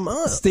messing him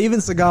up. Steven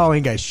Seagal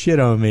ain't got shit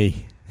on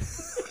me.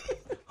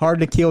 Hard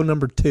to kill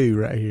number 2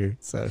 right here.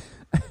 So,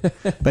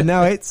 but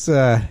no, it's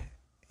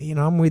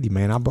I'm with you,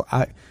 man.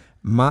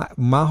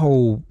 My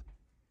whole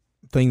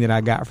thing that I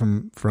got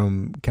from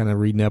kind of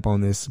reading up on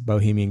this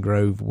Bohemian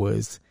Grove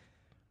was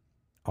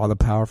all the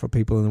powerful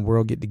people in the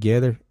world get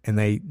together and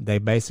they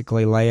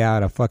basically lay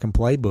out a fucking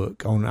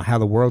playbook on how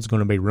the world's going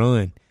to be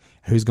run,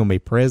 who's going to be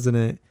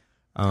president,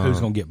 Who's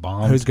going to get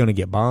bombed? who's going to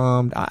get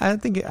bombed. I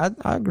think I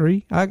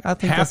agree. I think How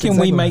that's can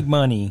exactly we make right.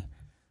 money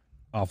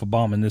off of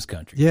bombing this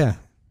country? Yeah,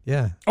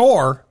 yeah,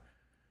 Or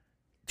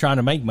trying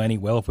to make money,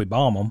 well, if we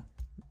bomb them,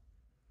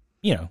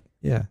 yeah.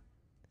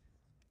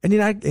 And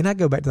then I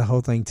go back to the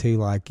whole thing too,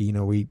 like,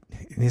 and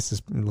this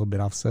is a little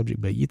bit off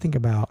subject, but you think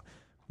about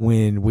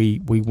when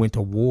we went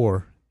to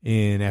war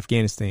in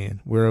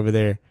Afghanistan. We're over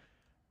there.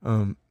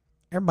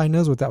 Everybody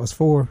knows what that was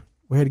for.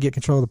 We had to get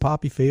control of the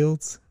poppy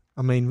fields.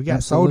 I mean, we got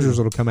Absolutely. soldiers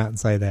that'll come out and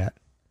say that.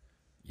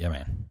 yeah,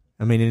 man.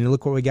 I mean, and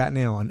look what we got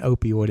now, an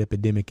opioid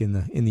epidemic in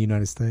the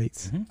United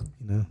States.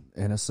 Mm-hmm.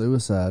 And a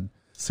suicide.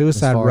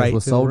 Suicide As far as rate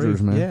with through the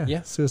soldiers, roof. man. Yeah,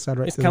 Yeah. suicide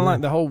rate. It's through kind of the like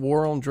roof. the whole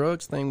war on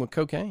drugs thing with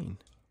cocaine.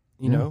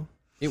 You know,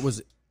 it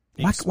was.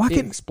 Why It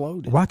couldn't-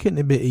 exploded. Why couldn't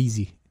it be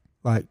easy,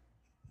 like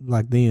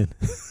then?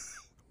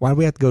 Why do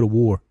we have to go to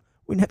war?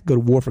 We didn't have to go to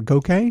war for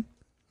cocaine.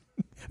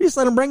 We just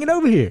let them bring it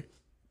over here.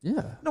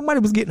 Yeah. Nobody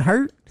was getting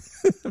hurt.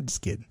 I'm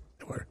just kidding.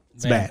 Don't worry.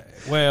 It's Man, bad.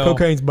 well-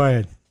 Cocaine's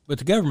bad. But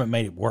the government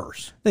made it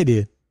worse. They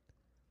did.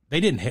 They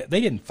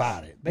didn't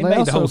fight it. They They made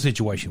also- the whole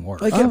situation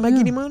worse. They couldn't make yeah.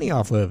 any money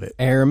off of it.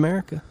 Air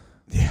America.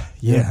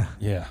 Yeah.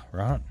 Yeah,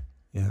 right.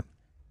 Yeah.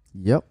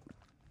 Yep.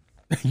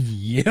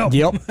 Yep.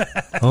 Yep.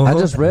 I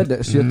just read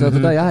that shit the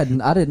other day.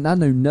 I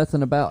knew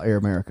nothing about Air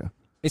America.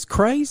 It's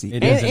crazy.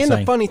 It is And the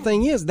insane. funny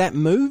thing is, that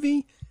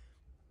movie,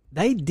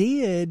 they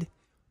did,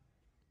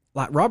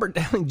 like Robert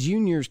Downey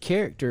Jr.'s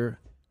character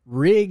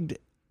rigged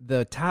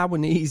the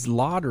Taiwanese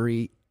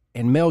lottery,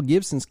 and Mel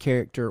Gibson's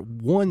character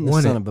won the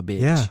Won son it. of a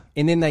bitch. Yeah.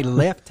 And then they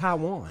left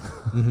Taiwan.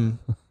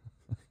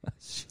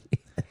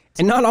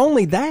 And not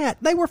only that,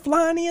 they were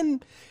flying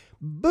in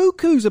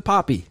bukus of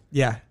poppy.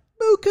 Yeah.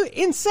 Buku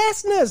in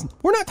Cessnas.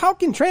 We're not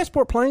talking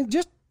transport planes,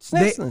 just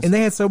Cessnas.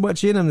 They had so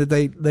much in them that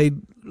they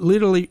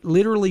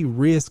literally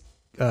risked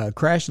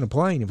crashing a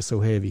plane. It was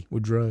so heavy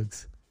with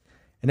drugs.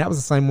 And that was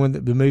the same one,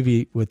 the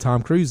movie with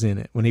Tom Cruise in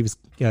it, when he was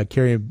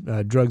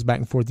carrying drugs back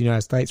and forth to the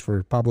United States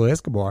for Pablo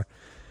Escobar.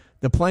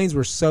 The planes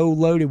were so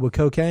loaded with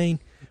cocaine,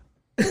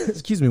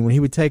 excuse me, when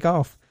he would take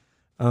off.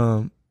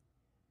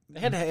 They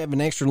had to have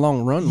an extra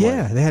long runway.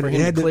 Yeah, they had for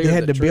him to, clear they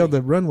had the to build tree.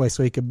 the runway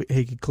so he could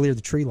clear the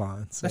tree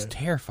line. So. That's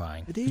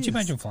terrifying. It Could is. you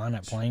imagine flying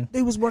that plane?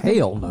 He was working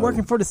Hell no.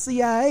 working for the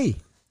CIA,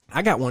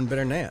 I got one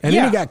better than that. and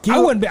then he got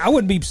killed. I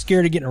wouldn't be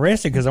scared of getting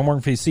arrested because I'm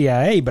working for the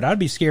CIA, but I'd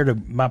be scared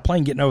of my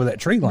plane getting over that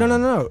tree line.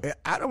 No.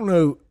 I don't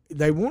know.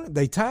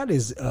 They tied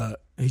his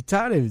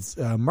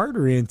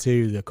murder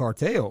into the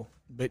cartel,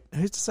 but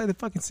who's to say the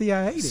fucking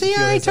CIA? Didn't kill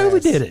CIA his totally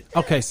ass? did it.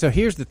 Okay, so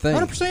here's the thing.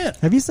 100%.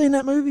 Have you seen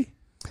that movie?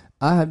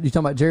 You talking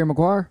about Jerry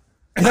Maguire?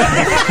 I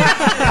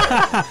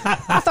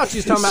thought you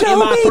was talking about Show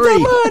me MI3. the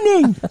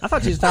money. I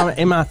thought you was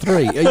talking about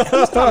MI3. I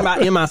was talking about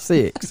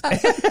MI6.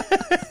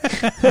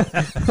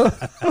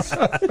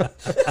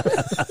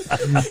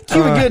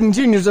 Cuba Gooding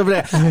Jr.'s over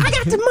there. I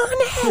got the money.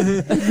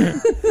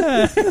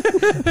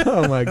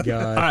 Oh my All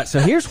god! right, so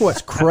here's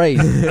what's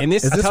crazy. And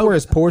this Is this where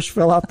his Porsche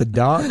fell off the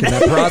dock and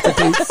that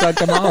prostitute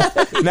sucked him off?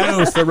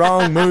 No, it's the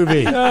wrong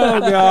movie. Oh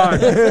god.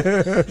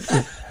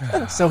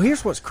 So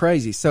here's what's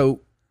crazy. So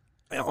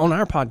on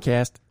our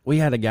podcast, we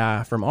had a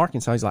guy from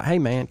Arkansas. He's like, "Hey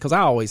man," because I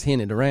always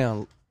hinted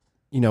around,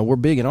 we're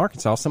big in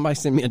Arkansas. Somebody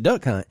sent me a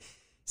duck hunt.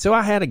 So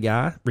I had a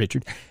guy,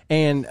 Richard,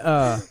 and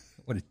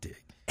What a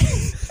dick.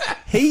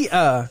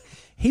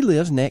 he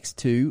lives next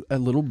to a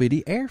little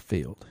bitty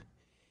airfield.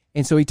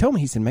 And so he told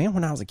me, he said, man,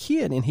 when I was a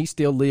kid, and he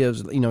still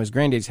lives, his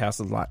granddad's house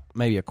is like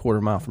maybe a quarter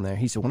mile from there.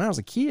 He said, when I was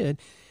a kid,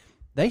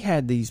 they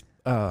had these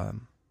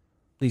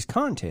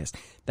contests.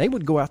 They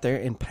would go out there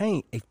and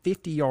paint a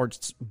 50-yard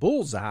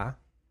bullseye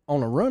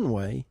on a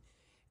runway,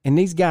 and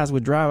these guys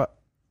would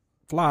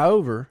fly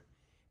over,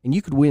 and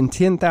you could win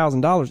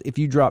 $10,000 if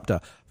you dropped a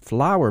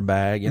flour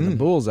bag in the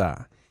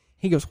bullseye.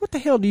 He goes, what the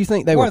hell do you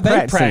think they were What are they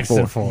practicing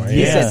practicing for? He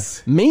Yes.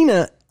 said,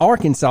 Mena,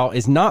 Arkansas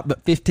is not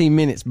but 15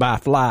 minutes by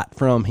flight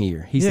from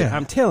here. He said, Yeah.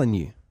 I'm telling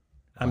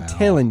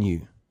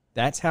you,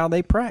 that's how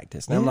they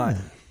practice. And I'm like,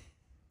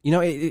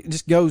 it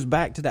just goes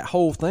back to that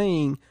whole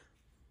thing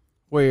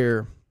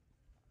where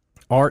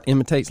art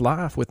imitates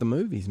life with the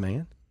movies,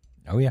 man.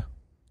 Oh, yeah.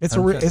 It's a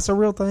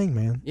real thing,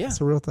 man. Yeah.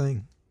 It's a real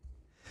thing.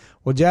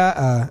 Well,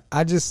 Jai,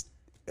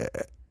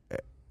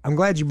 I'm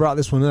glad you brought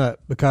this one up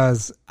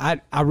because I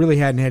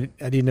really I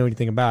didn't know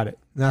anything about it.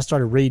 And I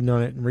started reading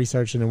on it and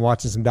researching and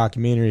watching some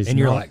documentaries. And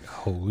you're all- like,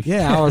 holy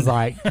yeah, I was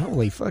like,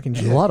 holy fucking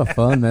It's shit. a lot of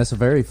fun. That's a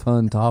very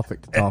fun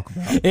topic to talk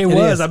about. It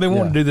was. is, I've been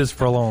wanting to do this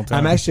for a long time.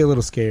 I'm actually a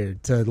little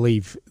scared to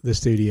leave the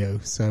studio.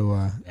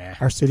 So Yeah.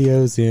 our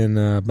studio's in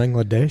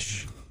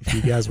Bangladesh. If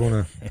you guys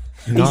want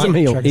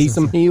to, He's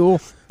some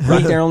heel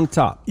right there on the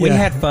top. We Yeah.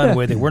 had fun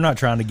with it. We're not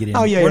trying to get in.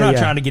 Oh, yeah, We're yeah, not yeah.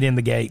 trying to get in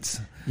the gates.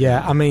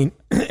 Yeah, I mean,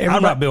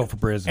 I'm not built for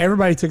prison.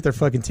 everybody took their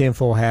fucking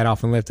tinfoil hat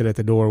off and left it at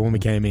the door when we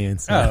came in.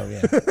 So. Oh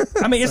yeah.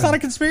 I mean, it's not a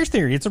conspiracy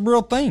theory. It's a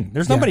real thing.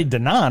 There's nobody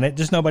denying it.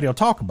 Just nobody will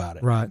talk about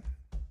it. Right.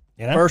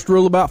 You know? First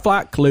rule about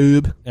Fight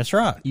Club: That's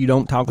right. you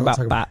don't talk about talk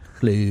Fight about-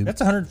 Club.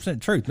 That's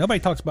 100% truth.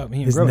 Nobody talks about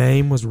me. His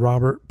name was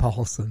Robert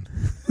Paulson.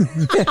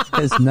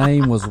 His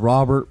name was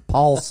Robert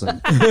Paulson.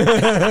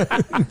 I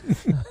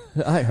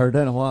ain't heard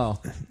that in a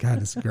while.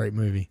 God, it's a great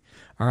movie.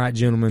 All right,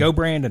 gentlemen. Go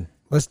Brandon.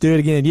 Let's do it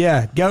again.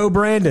 Yeah, go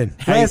Brandon.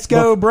 Let's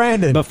go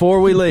Brandon.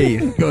 Before we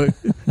leave,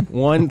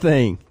 one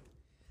thing.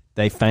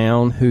 They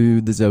found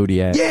who the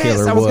Zodiac Yes,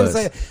 killer I was was.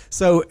 going to say.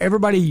 So,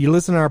 everybody, you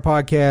listen to our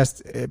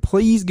podcast,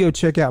 please go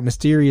check out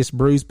Mysterious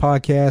Brews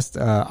podcast.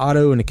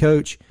 Otto and the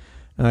coach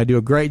do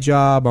a great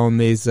job on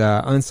these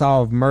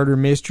unsolved murder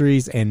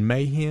mysteries and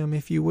mayhem,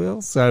 if you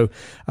will. So,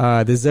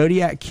 the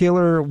Zodiac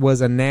killer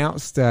was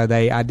announced.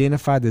 They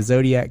identified the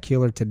Zodiac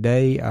killer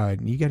today.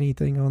 You got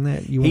anything on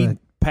that? You He want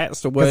to?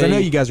 passed Because away. I know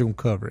you guys are going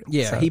to cover it.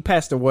 Yeah, so. he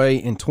passed away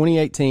in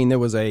 2018. There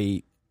was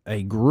a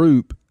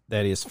group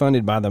that is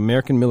funded by the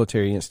American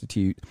Military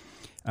Institute.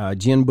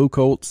 Jen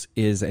Buchholz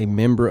is a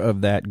member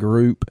of that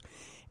group,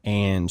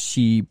 and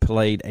she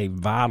played a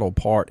vital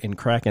part in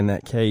cracking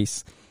that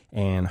case.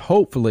 And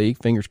hopefully,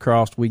 fingers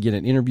crossed, we get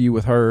an interview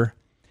with her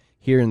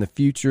here in the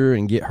future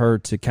and get her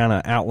to kind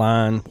of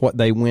outline what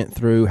they went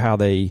through, how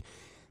they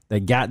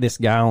got this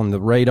guy on the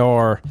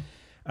radar.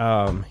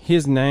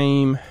 His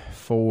name,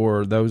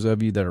 for those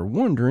of you that are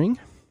wondering,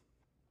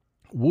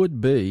 would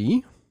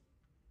be...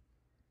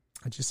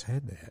 I just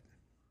had that.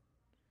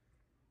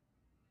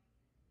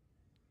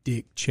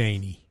 Dick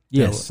Cheney.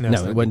 Yes. it's No,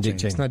 not it wasn't Dick Dick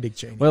Cheney. It's Cheney. not Dick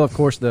Cheney. Well, of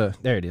course, there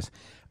it is.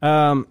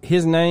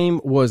 His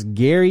name was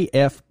Gary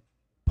F.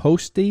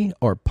 Posty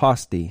or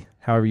Posty,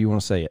 however you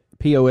want to say it.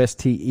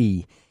 Poste.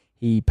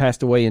 He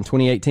passed away in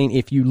 2018.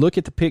 If you look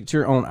at the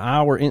picture on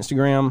our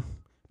Instagram,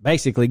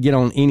 basically get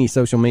on any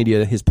social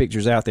media, his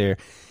picture's out there.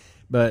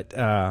 But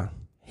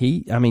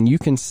you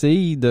can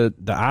see the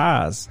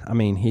eyes. I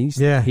mean, he's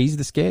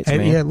the sketch, And,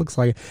 man. yeah, it looks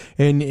like it.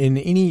 And in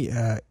any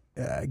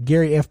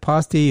Gary F.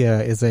 Posty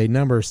is a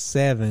number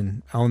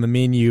 7 on the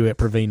menu at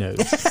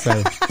Provino's. So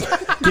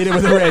get it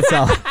with the red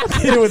sauce.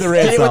 Get it with the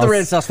red Get it sauce. with the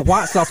red sauce. The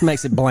white sauce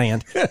makes it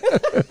bland.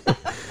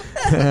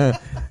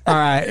 All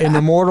right. In the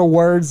immortal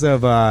words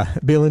of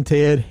Bill and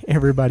Ted,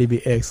 everybody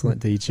be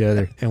excellent to each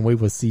other, and we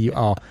will see you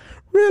all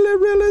really,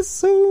 really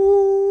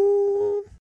soon.